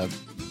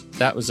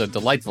that was a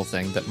delightful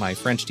thing that my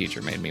French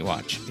teacher made me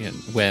watch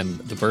when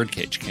The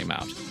Birdcage came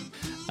out.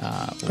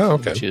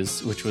 Okay.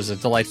 Which was a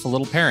delightful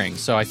little pairing.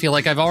 So I feel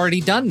like I've already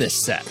done this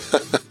set.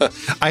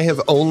 I have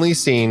only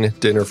seen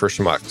Dinner for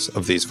Schmucks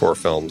of these 4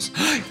 films.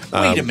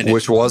 Wait a minute.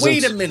 Which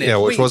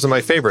wasn't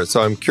my favorite.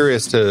 So I'm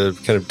curious to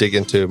kind of dig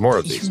into more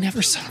of these. You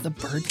never saw The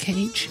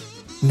Birdcage?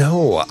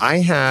 No, I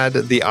had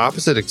the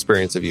opposite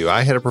experience of you.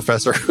 I had a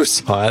professor who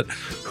saw it,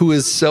 who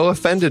was so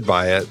offended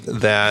by it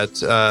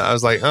that I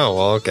was like, oh,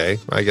 well, okay,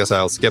 I guess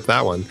I'll skip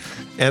that one.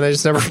 And I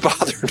just never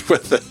bothered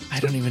with it. I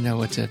don't even know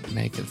what to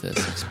make of this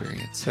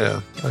experience.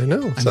 Yeah, I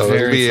know. I'm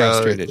very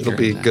frustrated. It'll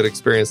be a good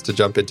experience to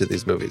jump into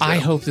these movies. I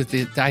hope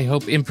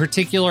in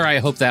particular, I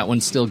hope that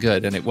one's still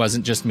good and it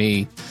wasn't just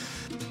me.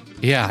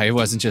 Yeah, it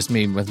wasn't just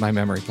me with my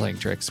memory playing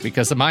tricks,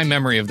 because my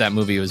memory of that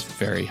movie was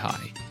very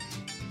high.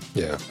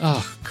 Yeah.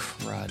 Oh,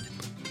 crud.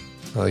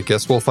 Well, I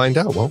guess we'll find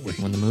out, won't we?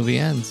 When the movie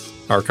ends.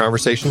 Our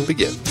conversation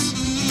begins.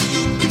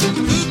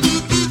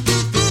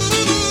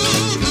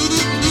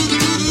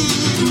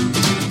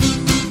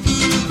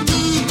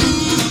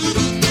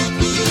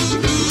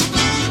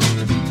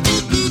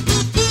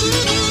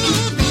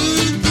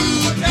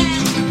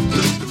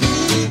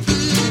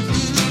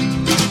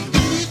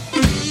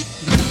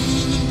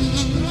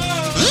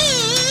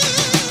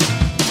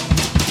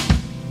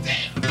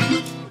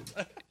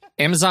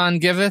 Amazon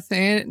giveth,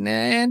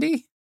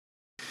 Andy?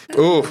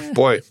 Oh,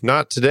 boy,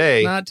 not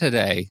today. Not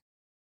today.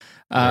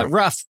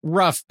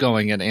 Rough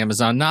going at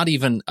Amazon. Not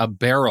even a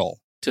barrel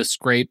to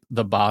scrape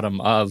the bottom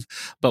of.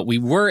 But we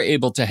were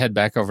able to head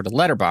back over to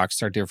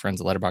Letterboxd, our dear friends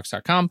at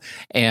Letterboxd.com.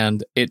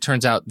 And it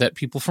turns out that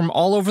people from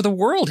all over the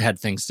world had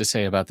things to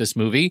say about this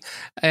movie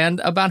and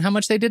about how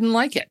much they didn't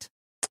like it.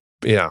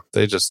 Yeah,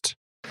 they just...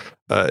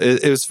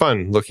 it was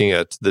fun looking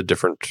at the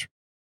different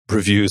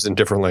reviews in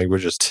different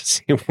languages to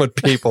see what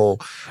people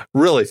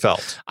really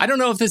felt. I don't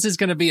know if this is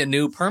going to be a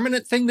new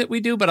permanent thing that we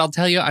do, but I'll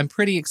tell you, I'm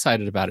pretty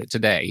excited about it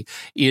today,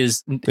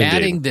 is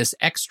adding this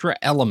extra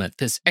element,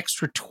 this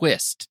extra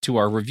twist to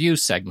our review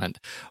segment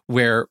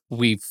where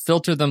we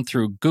filter them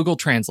through Google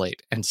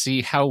Translate and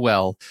see how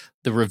well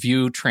the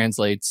review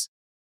translates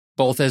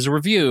both as a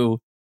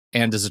review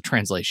and as a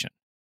translation.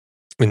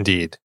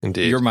 Indeed.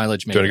 Your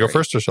mileage may vary. Do you want to go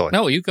first or shall I?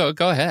 No, you go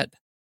ahead.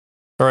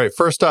 All right,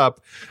 first up,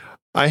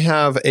 I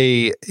have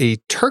a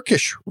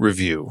Turkish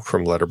review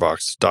from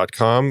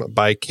Letterboxd.com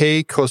by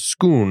K.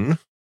 Koskun,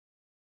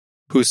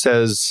 who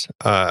says,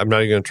 I'm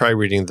not even going to try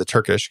reading the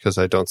Turkish because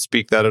I don't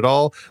speak that at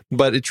all,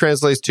 but it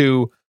translates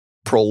to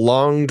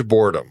prolonged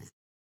boredom.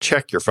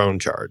 Check your phone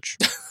charge.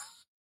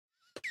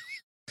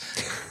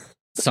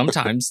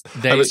 Sometimes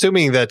I'm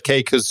assuming that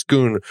K.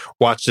 Koskun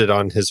watched it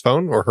on his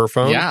phone or her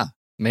phone. Yeah,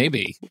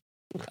 maybe.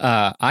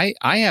 I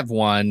have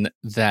one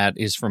that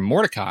is from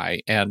Mordecai,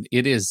 and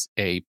it is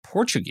a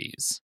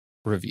Portuguese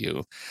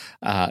review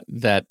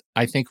that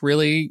I think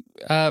really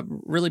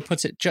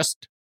puts it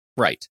just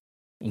right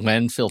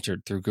when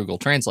filtered through Google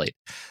Translate.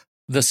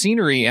 The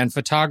scenery and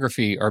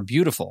photography are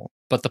beautiful,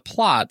 but the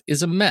plot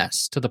is a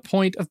mess to the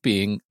point of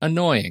being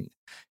annoying.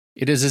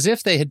 It is as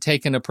if they had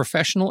taken a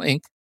professional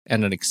ink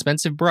and an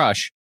expensive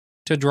brush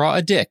to draw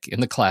a dick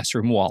in the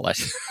classroom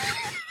wallet.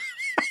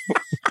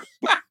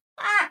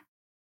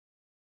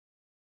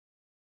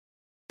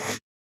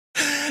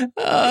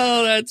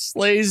 Oh, that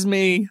slays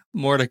me,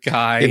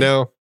 Mordecai. You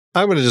know,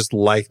 I'm going to just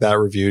like that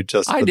review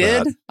just for I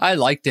did. that. I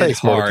liked it Thanks,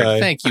 hard. Mordecai.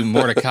 Thank you,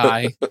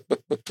 Mordecai.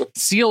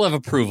 Seal of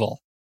approval.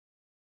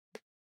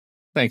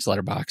 Thanks,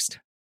 Letterboxd.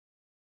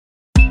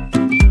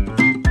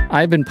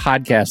 I've been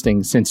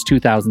podcasting since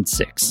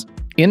 2006.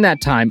 In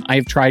that time,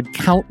 I've tried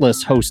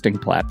countless hosting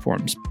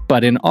platforms.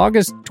 But in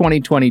August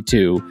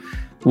 2022,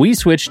 we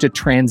switched to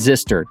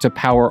Transistor to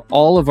power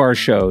all of our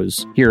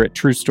shows here at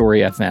True Story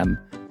FM.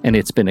 And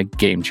it's been a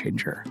game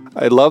changer.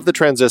 I love the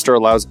Transistor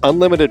allows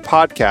unlimited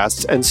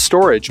podcasts and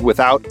storage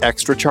without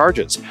extra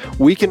charges.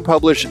 We can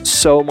publish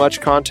so much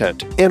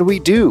content, and we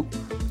do.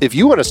 If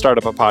you want to start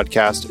up a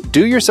podcast,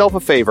 do yourself a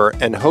favor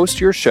and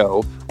host your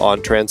show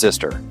on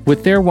Transistor.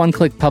 With their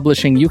one-click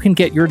publishing, you can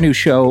get your new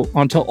show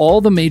onto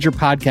all the major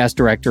podcast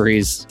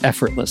directories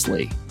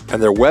effortlessly.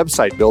 And their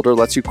website builder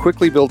lets you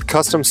quickly build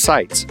custom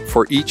sites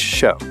for each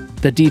show.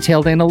 The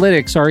detailed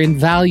analytics are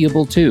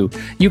invaluable too.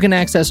 You can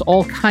access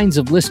all kinds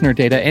of listener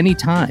data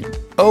anytime.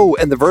 Oh,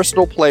 and the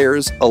versatile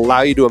players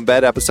allow you to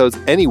embed episodes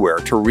anywhere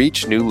to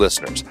reach new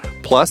listeners.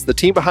 Plus, the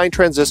team behind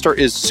Transistor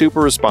is super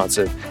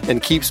responsive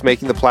and keeps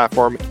making the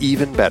platform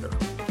even better.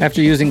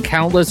 After using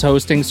countless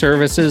hosting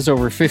services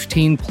over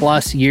 15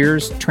 plus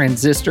years,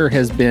 Transistor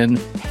has been,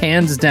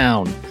 hands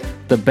down,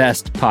 the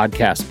best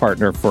podcast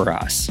partner for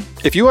us.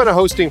 If you want a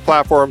hosting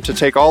platform to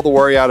take all the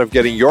worry out of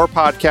getting your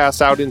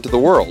podcast out into the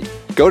world,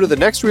 go to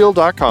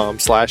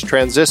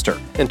thenextreel.com/transistor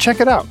and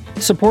check it out.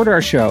 Support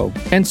our show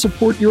and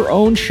support your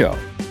own show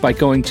by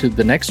going to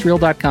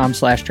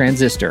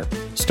thenextreel.com/transistor.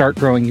 Start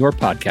growing your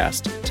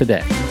podcast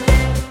today.